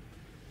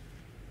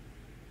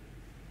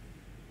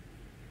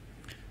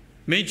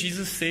 May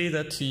Jesus say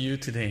that to you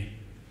today.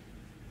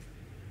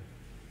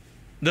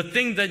 The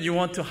thing that you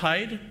want to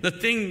hide, the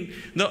thing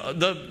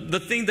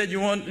that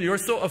you're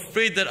so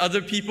afraid that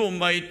other people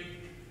might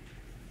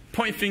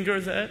point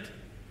fingers at,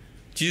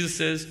 Jesus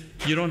says,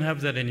 you don't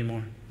have that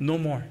anymore. No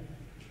more.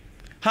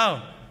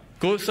 How?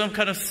 Go some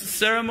kind of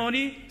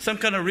ceremony? Some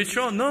kind of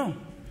ritual? No.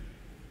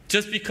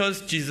 Just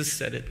because Jesus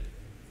said it.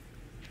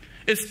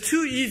 It's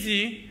too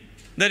easy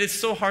that it's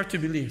so hard to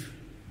believe.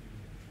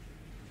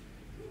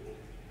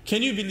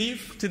 Can you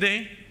believe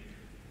today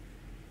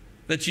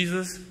that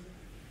Jesus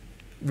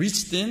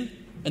reached in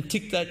and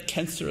took that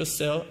cancerous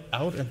cell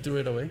out and threw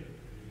it away?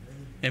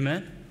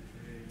 Amen?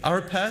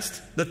 Our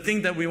past, the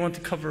thing that we want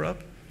to cover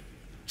up.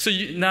 So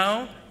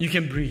now you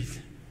can breathe.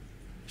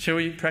 Shall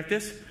we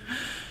practice?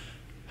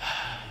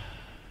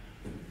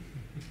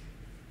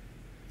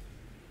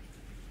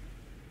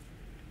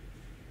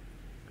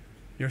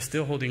 You're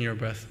still holding your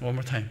breath. One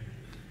more time.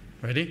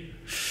 Ready?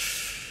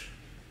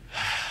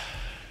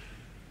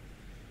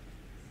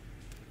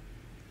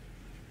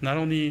 Not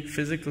only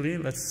physically,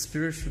 let's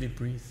spiritually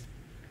breathe.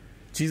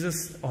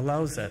 Jesus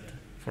allows that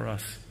for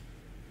us.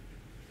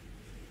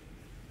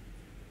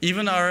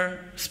 Even our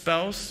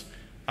spouse,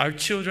 our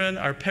children,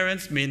 our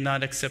parents may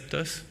not accept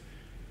us,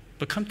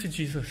 but come to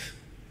Jesus.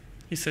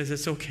 He says,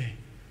 it's okay.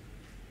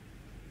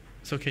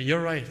 It's okay,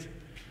 you're right.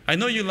 I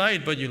know you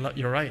lied, but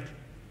you're right,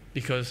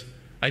 because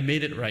I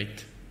made it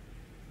right.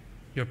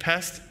 Your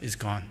past is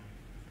gone.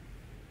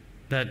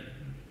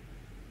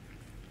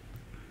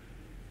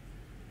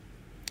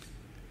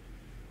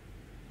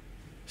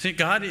 See,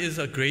 God is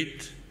a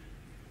great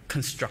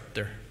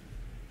constructor.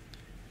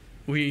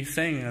 We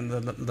sang in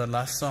the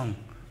last song,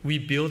 we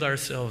build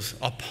ourselves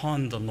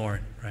upon the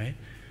Lord, right?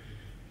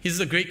 He's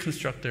a great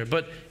constructor.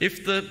 But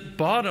if the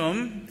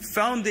bottom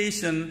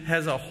foundation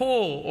has a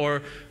hole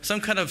or some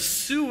kind of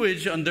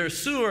sewage under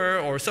sewer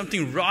or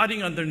something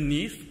rotting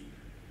underneath,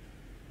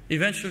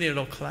 eventually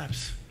it'll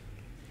collapse.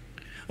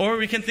 Or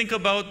we can think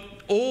about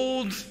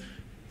old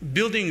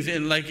buildings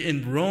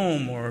in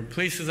Rome or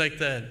places like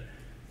that.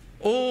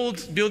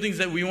 Old buildings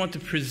that we want to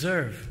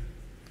preserve.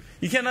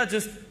 You cannot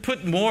just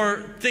put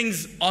more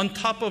things on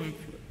top of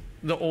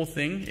the old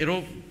thing.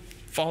 It'll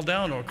fall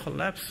down or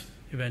collapse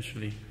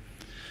eventually.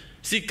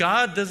 See,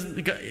 God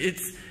doesn't.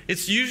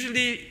 It's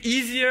usually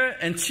easier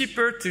and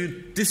cheaper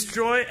to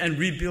destroy and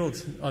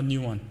rebuild a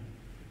new one.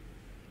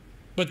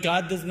 But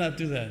God does not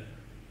do that.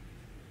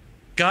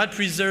 God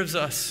preserves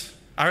us,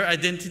 our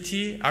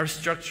identity, our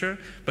structure,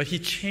 but He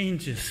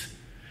changes.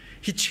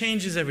 He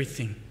changes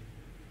everything.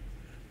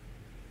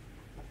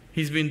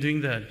 He's been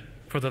doing that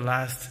for the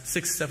last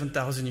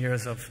 6,000-7,000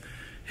 years of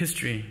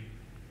history.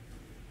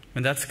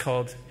 And that's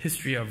called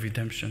history of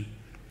redemption.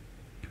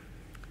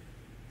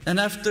 And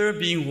after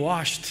being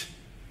washed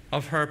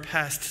of her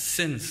past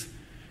sins,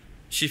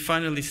 she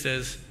finally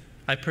says,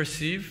 I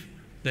perceive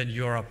that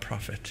you're a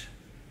prophet.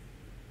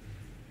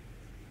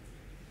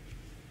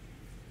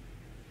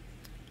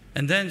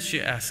 And then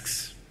she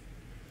asks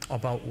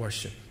about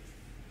worship.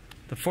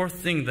 The fourth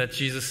thing that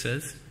Jesus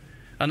says,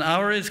 an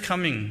hour is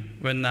coming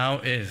when now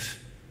is,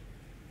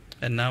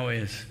 and now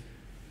is,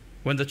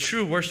 when the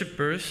true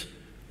worshipers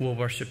will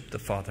worship the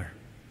Father.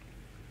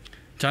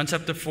 John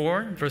chapter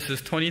 4,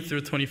 verses 20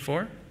 through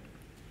 24.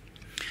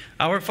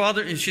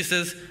 She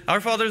says,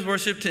 our fathers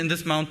worshipped in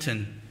this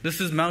mountain.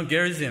 This is Mount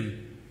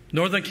Gerizim,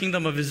 northern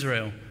kingdom of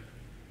Israel,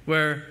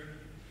 where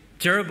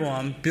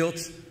Jeroboam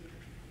built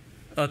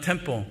a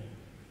temple.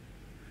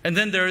 And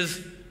then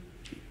there's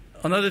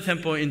another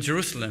temple in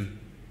Jerusalem.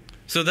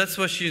 So that's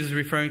what she is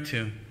referring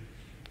to.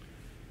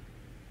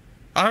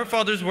 Our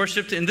fathers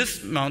worshipped in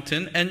this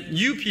mountain, and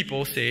you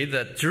people say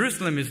that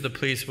Jerusalem is the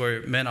place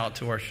where men ought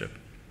to worship.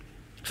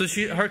 So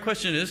her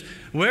question is,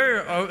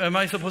 where am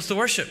I supposed to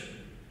worship?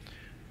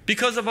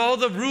 Because of all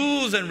the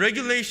rules and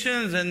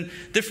regulations and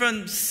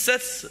different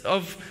sets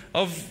of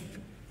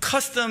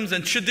customs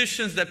and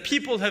traditions that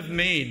people have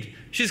made,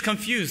 she's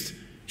confused.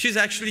 She's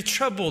actually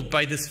troubled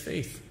by this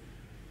faith.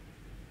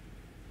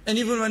 And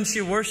even when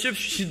she worships,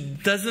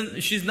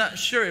 she's not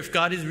sure if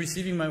God is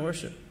receiving my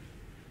worship.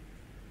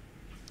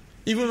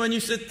 Even when you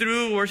sit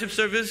through worship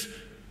service,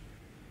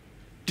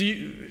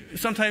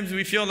 sometimes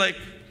we feel like,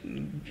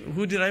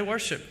 who did I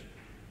worship?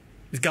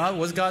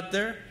 Was God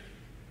there?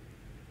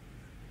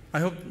 I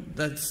hope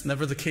that's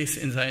never the case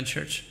in Zion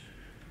Church.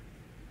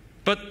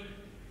 But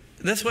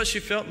that's what she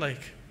felt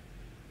like.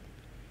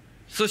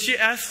 So she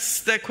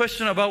asks that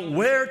question about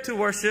where to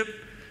worship.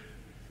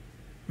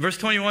 Verse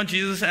 21,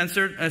 Jesus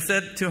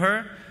said to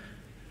her,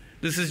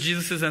 this is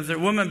Jesus' answer,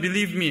 woman,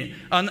 believe me,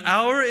 an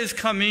hour is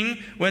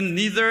coming when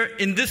neither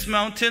in this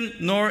mountain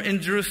nor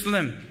in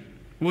Jerusalem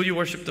will you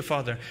worship the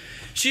Father.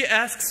 She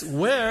asks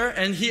where,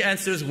 and he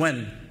answers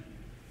when.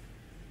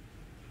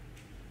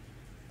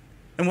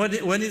 And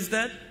when is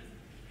that?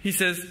 He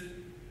says,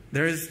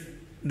 there is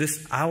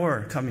this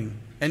hour coming.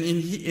 And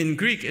in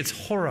Greek, it's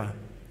hora.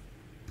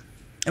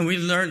 And we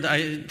learned,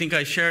 I think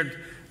I shared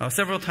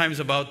several times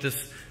about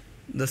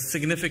the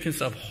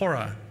significance of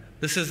hora.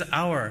 This is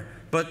hour.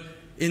 But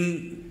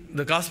in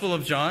the Gospel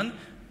of John,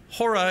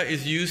 hora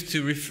is used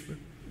to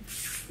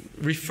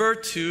refer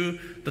to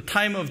the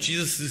time of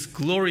Jesus'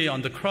 glory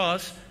on the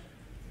cross.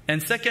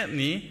 And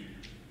secondly,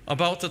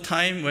 about the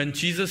time when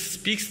Jesus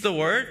speaks the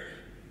word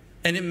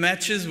and it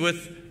matches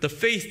with the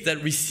faith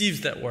that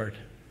receives that word.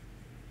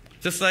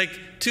 Just like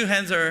two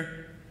hands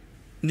are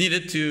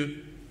needed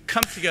to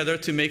come together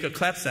to make a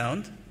clap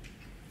sound,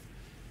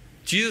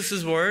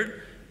 Jesus'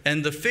 word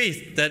and the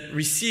faith that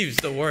receives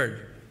the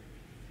word,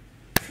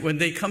 when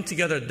they come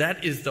together,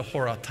 that is the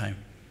hora time.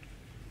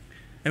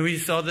 And we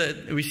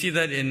see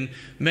that in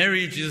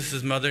Mary,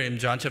 Jesus' mother, in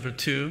John chapter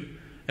 2.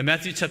 In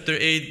Matthew chapter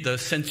 8, the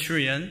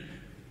centurion,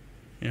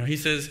 he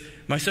says,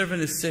 my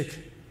servant is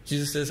sick.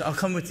 Jesus says, I'll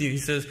come with you. He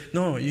says,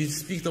 no, you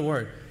speak the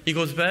word. He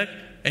goes back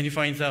and he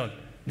finds out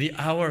the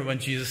hour when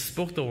Jesus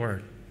spoke the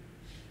word,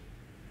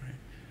 right,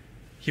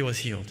 he was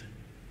healed.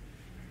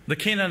 The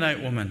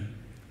Canaanite woman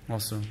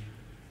also.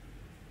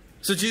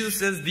 So Jesus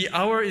says the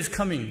hour is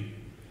coming.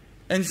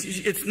 And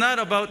it's not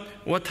about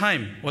what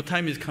time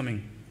is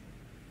coming.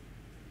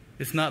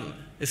 It's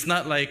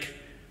not like,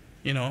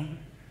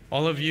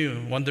 all of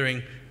you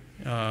wondering,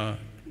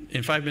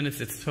 in 5 minutes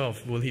it's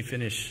 12, will he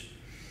finish?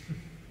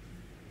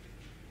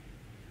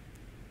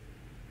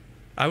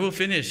 I will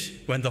finish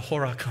when the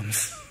hora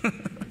comes.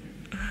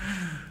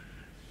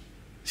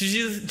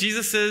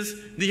 Jesus says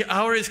the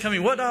hour is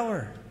coming. What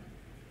hour?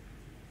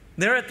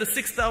 They're at the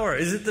 6th hour.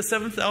 Is it the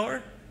 7th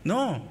hour?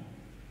 No.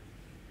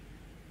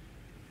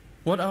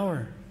 What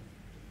hour?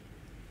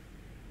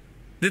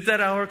 Did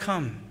that hour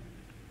come?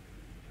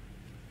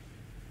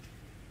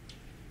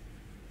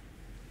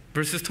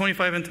 Verses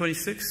 25 and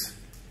 26.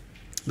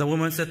 The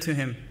woman said to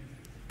him,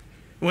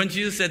 when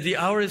Jesus said the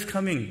hour is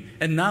coming,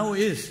 and now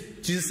is,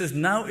 Jesus says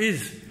now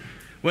is,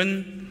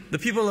 when the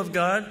people of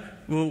God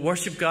will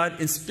worship God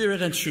in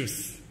spirit and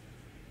truth.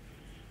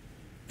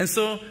 And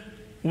so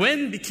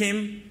when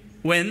became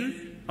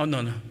when,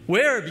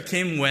 where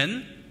became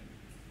when,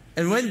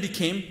 and when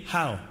became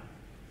how.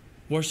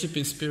 Worship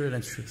in spirit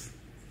and truth.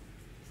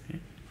 Okay?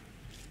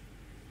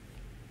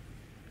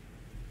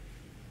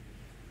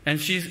 And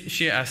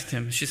she asked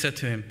him, she said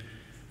to him,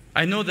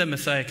 I know that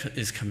Messiah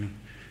is coming.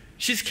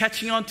 She's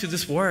catching on to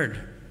this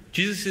word.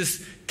 Jesus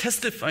is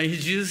testifying,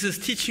 Jesus is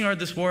teaching her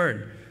this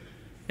word.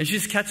 And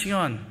she's catching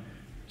on.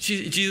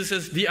 Jesus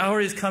says, the hour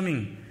is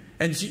coming.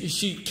 And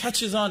she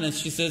catches on and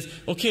she says,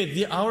 okay,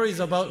 the hour is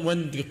about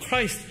when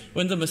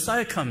the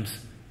Messiah comes.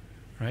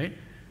 Right?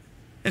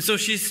 And so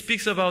she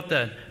speaks about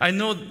that. I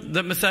know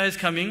that Messiah is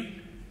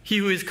coming, he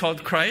who is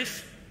called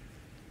Christ.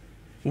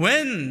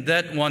 when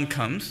that one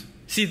comes,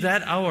 see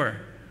that hour,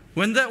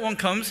 when that one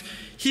comes,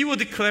 he will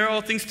declare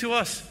all things to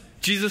us.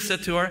 Jesus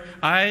said to her,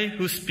 I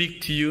who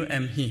speak to you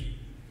am he.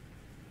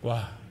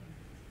 Wow.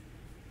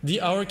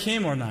 The hour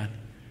came or not?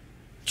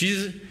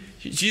 Jesus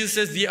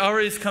says the hour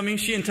is coming.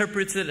 She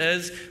interprets it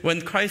as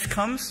when Christ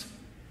comes,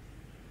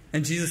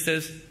 and Jesus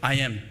says, I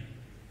am.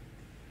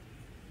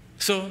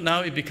 So now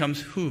it becomes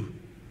who?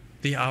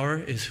 The hour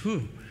is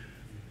who?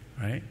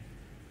 Right?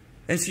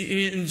 And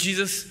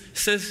Jesus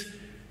says,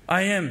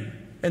 I am.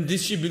 And did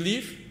she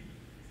believe?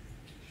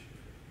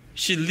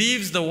 She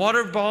leaves the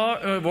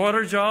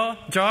water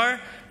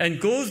jar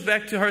and goes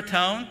back to her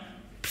town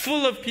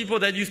full of people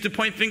that used to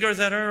point fingers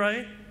at her,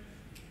 right?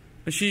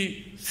 But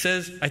she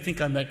says, I think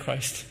I met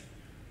Christ.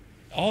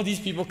 All these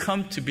people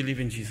come to believe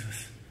in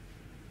Jesus.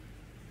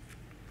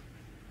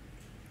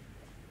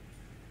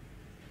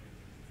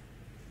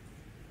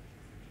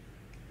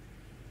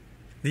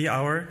 The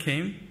hour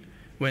came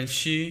when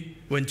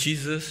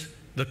Jesus,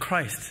 the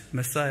Christ,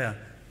 Messiah,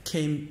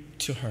 came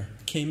to her,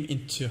 came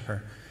into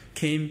her.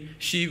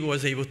 She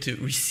was able to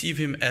receive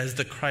him as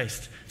the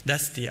Christ.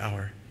 That's the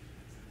hour.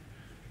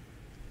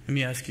 Let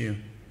me ask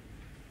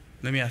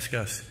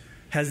us,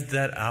 has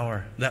that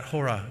hour, that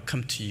hora,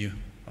 come to you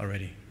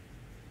already?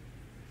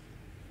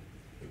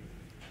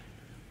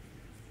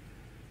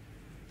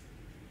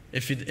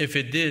 If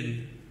it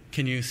did,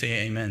 can you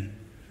say amen?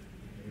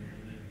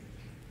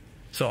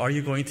 So are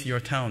you going to your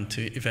town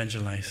to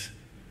evangelize?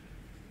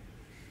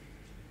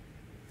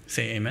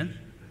 Say amen?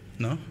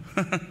 No?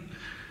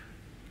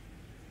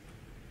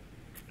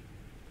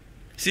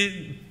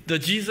 See, the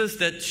Jesus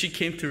that she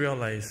came to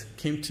realize,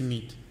 came to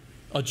meet,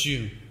 a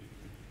Jew,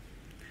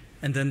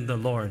 and then the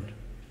Lord,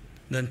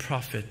 then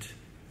prophet,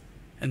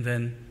 and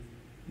then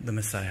the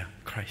Messiah,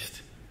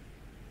 Christ.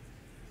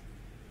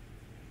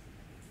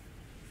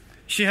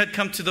 She had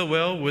come to the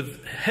well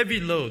with heavy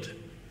load,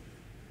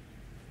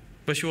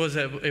 but she was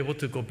able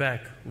to go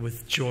back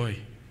with joy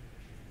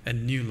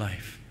and new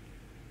life.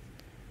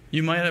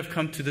 You might have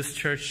come to this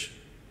church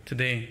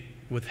today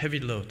with heavy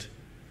load.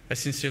 I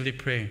sincerely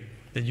pray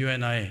that you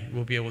and I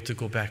will be able to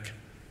go back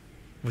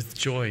with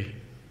joy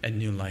and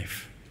new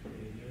life.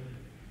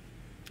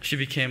 She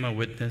became a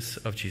witness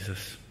of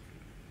Jesus.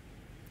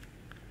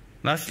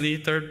 Lastly,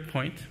 third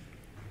point.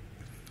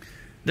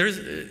 There's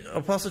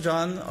Apostle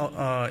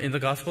John in the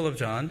Gospel of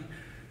John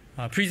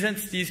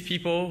presents these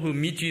people who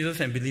meet Jesus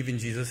and believe in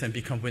Jesus and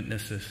become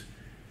witnesses.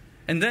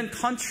 And then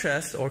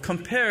contrasts or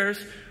compares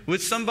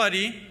with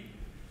somebody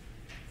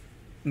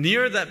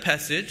near that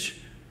passage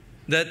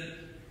that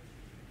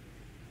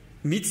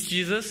meets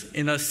Jesus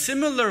in a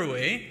similar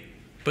way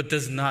but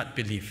does not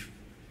believe.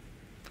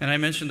 And I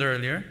mentioned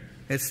earlier,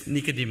 it's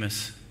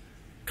Nicodemus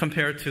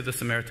compared to the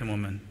Samaritan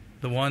woman.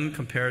 The one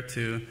compared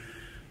to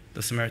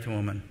the Samaritan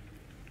woman.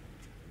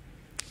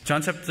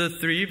 John chapter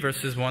 3,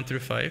 verses 1 through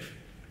 5.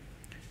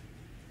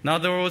 Now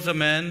there was a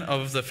man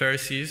of the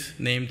Pharisees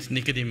named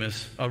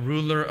Nicodemus, a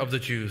ruler of the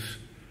Jews.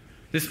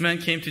 This man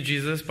came to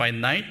Jesus by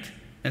night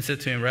and said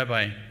to him,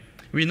 Rabbi,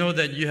 we know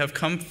that you have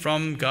come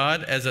from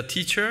God as a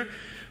teacher,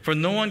 for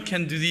no one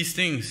can do these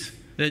things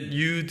that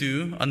you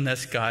do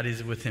unless God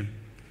is with him.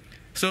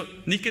 So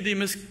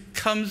Nicodemus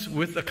comes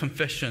with a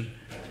confession.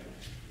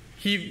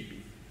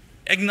 He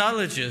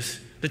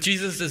acknowledges that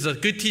Jesus is a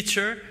good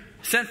teacher,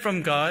 sent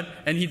from God,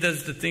 and he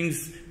does the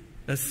things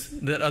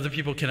that other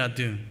people cannot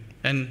do.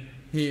 And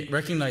he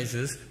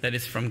recognizes that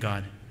it's from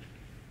God.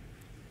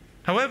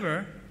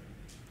 However,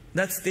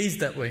 that stays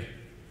that way.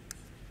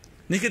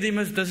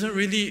 Nicodemus doesn't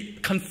really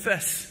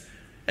confess.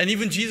 And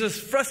even Jesus,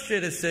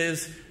 frustrated,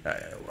 says,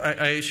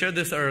 I shared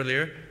this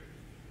earlier,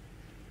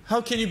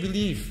 how can you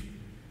believe?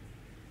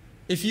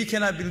 If you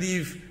cannot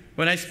believe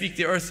when I speak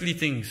the earthly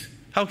things,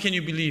 how can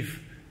you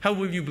believe? How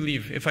will you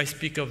believe if I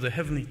speak of the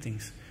heavenly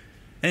things?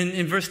 And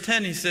in verse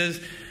 10 he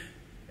says,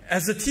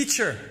 as a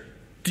teacher,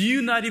 do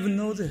you not even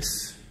know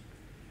this?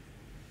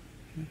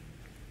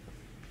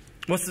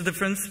 What's the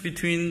difference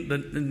between the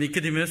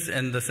Nicodemus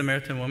and the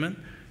Samaritan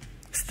woman?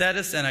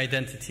 Status and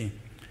identity.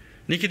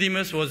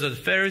 Nicodemus was a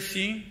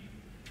Pharisee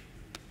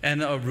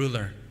and a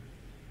ruler.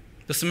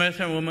 The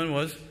Samaritan woman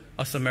was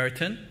a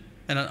Samaritan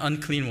and an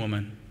unclean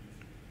woman.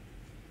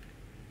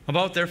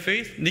 About their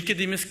faith,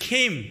 Nicodemus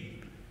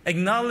came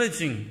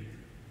acknowledging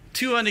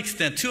to an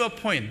extent, to a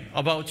point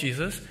about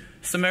Jesus.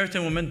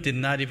 Samaritan woman did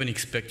not even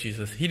expect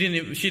Jesus. She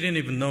didn't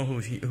even know who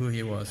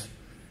he was.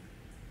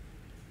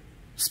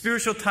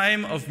 Spiritual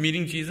time of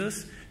meeting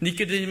Jesus,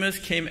 Nicodemus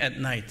came at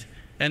night.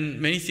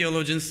 And many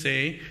theologians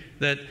say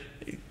that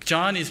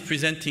John is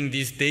presenting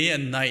this day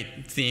and night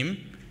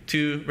theme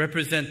to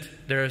represent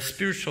their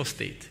spiritual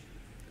state.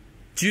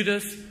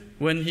 Judas,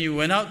 when he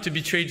went out to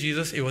betray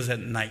Jesus, it was at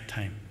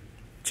nighttime.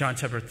 John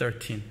chapter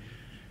 13.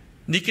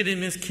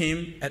 Nicodemus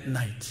came at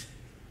night.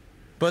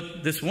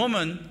 But this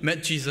woman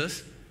met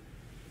Jesus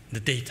in the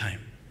daytime.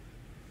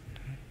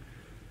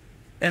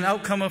 An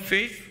outcome of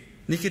faith,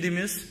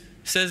 Nicodemus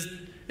says,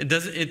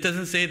 it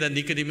doesn't say that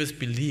Nicodemus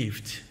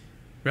believed.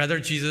 Rather,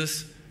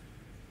 Jesus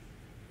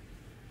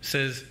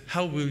says,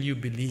 how will you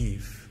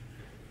believe?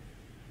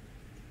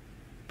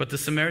 But the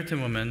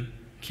Samaritan woman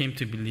came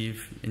to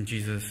believe in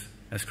Jesus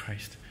as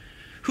Christ.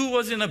 Who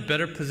was in a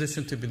better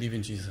position to believe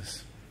in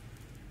Jesus?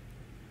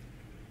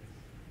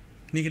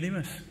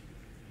 Nicodemus.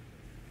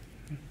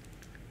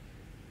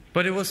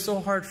 But it was so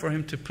hard for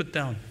him to put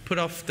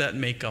off that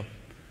makeup,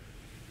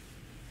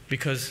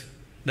 because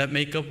that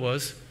makeup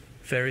was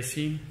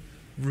Pharisee,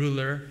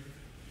 ruler,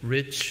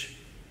 rich,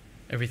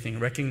 everything,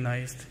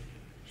 recognized.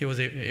 It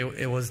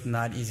was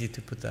not easy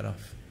to put that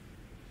off.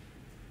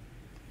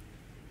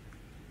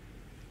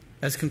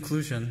 As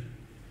conclusion,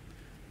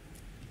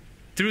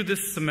 through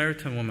this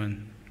Samaritan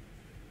woman,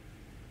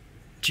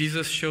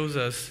 Jesus shows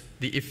us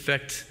the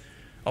effect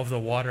of the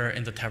water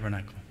in the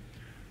tabernacle.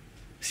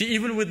 See,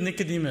 even with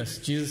Nicodemus,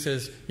 Jesus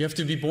says, you have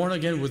to be born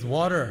again with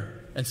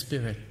water and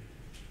spirit.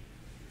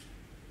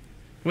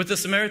 With the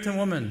Samaritan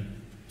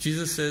woman,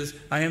 Jesus says,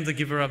 I am the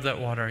giver of that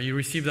water. You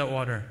receive that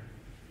water.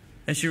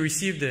 And she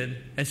received it,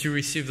 and she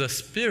received the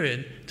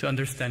Spirit to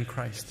understand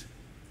Christ.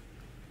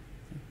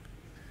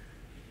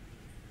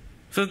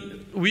 So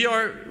we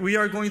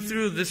are going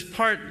through this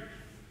part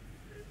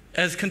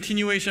as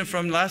continuation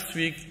from last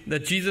week,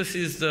 that Jesus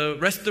is the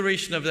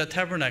restoration of that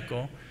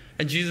tabernacle.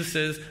 And Jesus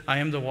says, I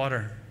am the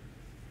water.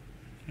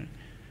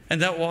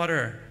 And that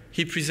water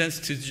he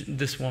presents to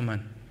this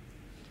woman.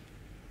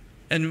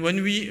 And when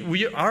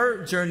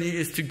our journey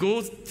is to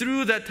go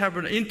through that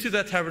tabernacle, into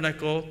that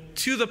tabernacle,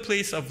 to the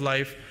place of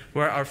life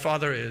where our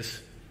Father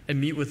is,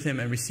 and meet with him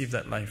and receive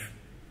that life.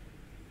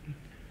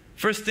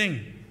 First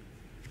thing,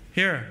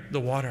 here, the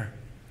water.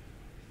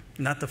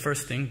 Not the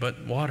first thing,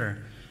 but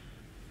water.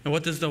 And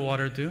what does the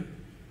water do?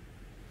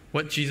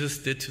 What Jesus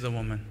did to the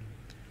woman.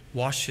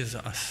 Washes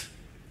us.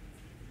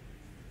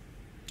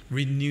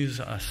 Renews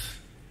us.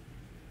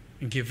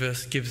 And gives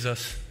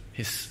us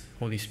his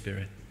Holy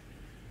Spirit.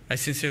 I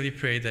sincerely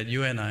pray that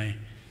you and I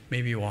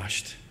may be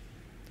washed.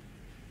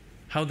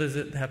 How does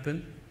it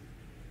happen?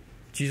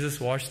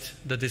 Jesus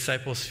washed the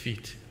disciples'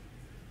 feet.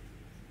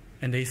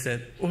 And they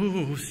said,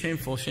 oh,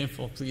 shameful,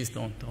 shameful, please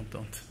don't.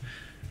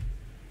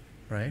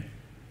 Right?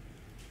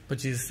 But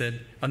Jesus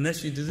said,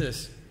 unless you do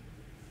this,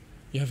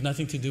 you have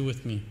nothing to do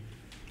with me.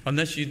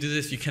 Unless you do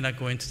this, you cannot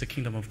go into the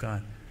kingdom of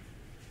God.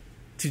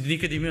 To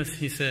Nicodemus,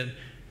 he said,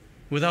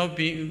 without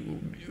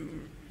being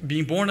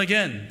born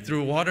again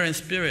through water and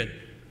spirit,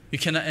 you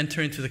cannot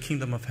enter into the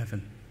kingdom of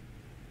heaven.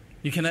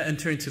 You cannot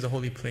enter into the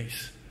holy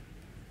place.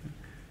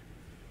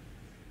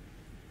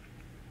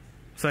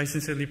 So I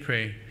sincerely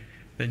pray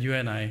that you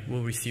and I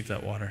will receive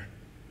that water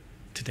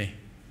today.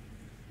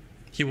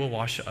 He will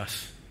wash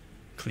us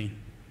clean.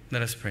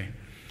 Let us pray.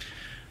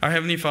 Our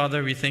Heavenly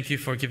Father, we thank you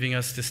for giving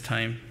us this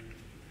time.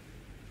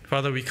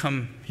 Father, we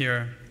come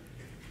here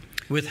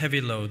with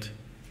heavy load.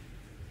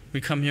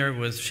 We come here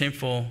with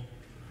shameful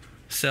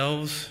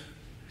selves,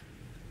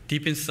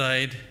 deep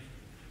inside,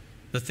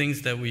 the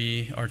things that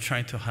we are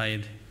trying to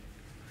hide,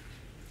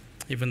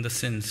 even the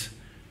sins.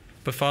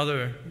 But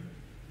Father,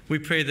 we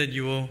pray that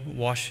you will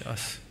wash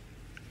us.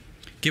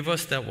 Give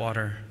us that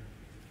water.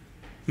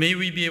 May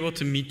we be able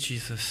to meet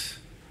Jesus.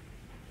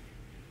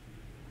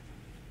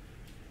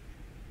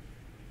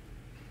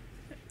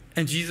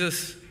 And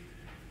Jesus,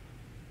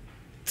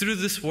 through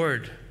this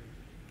word,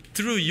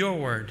 through your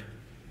word,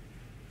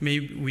 may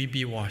we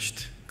be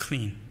washed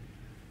clean.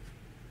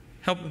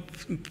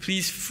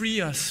 Please free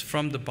us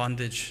from the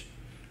bondage.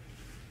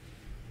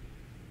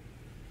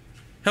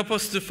 Help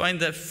us to find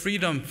that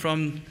freedom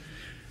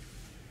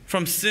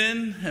from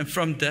sin and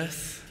from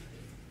death.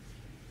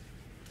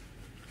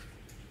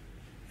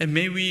 And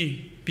may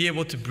we be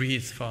able to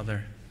breathe,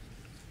 Father.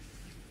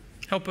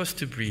 Help us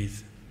to breathe.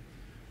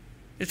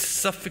 It's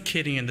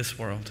suffocating in this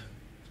world.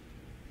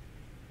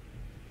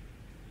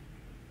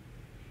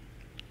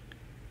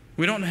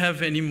 We don't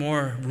have any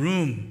more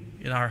room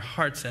in our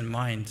hearts and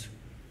minds.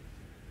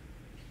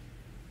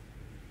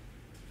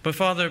 But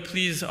Father,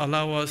 please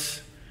allow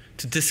us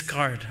to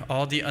discard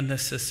all the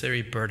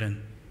unnecessary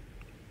burden.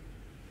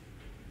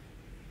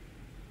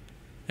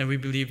 And we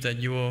believe that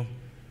you will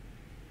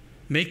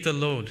make the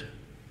load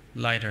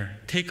lighter.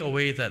 Take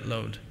away that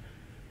load.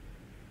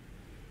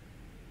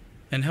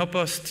 And help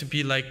us to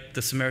be like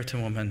the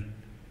Samaritan woman.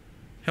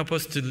 Help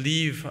us to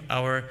leave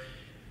our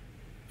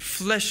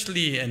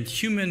fleshly and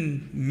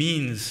human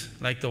means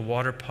like the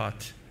water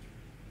pot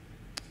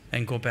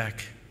and go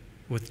back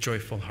with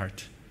joyful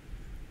heart.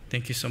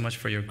 Thank you so much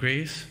for your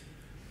grace.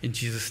 In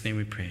Jesus' name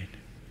we prayed.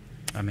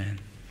 Amen.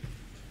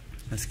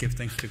 Let's give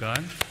thanks to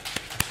God.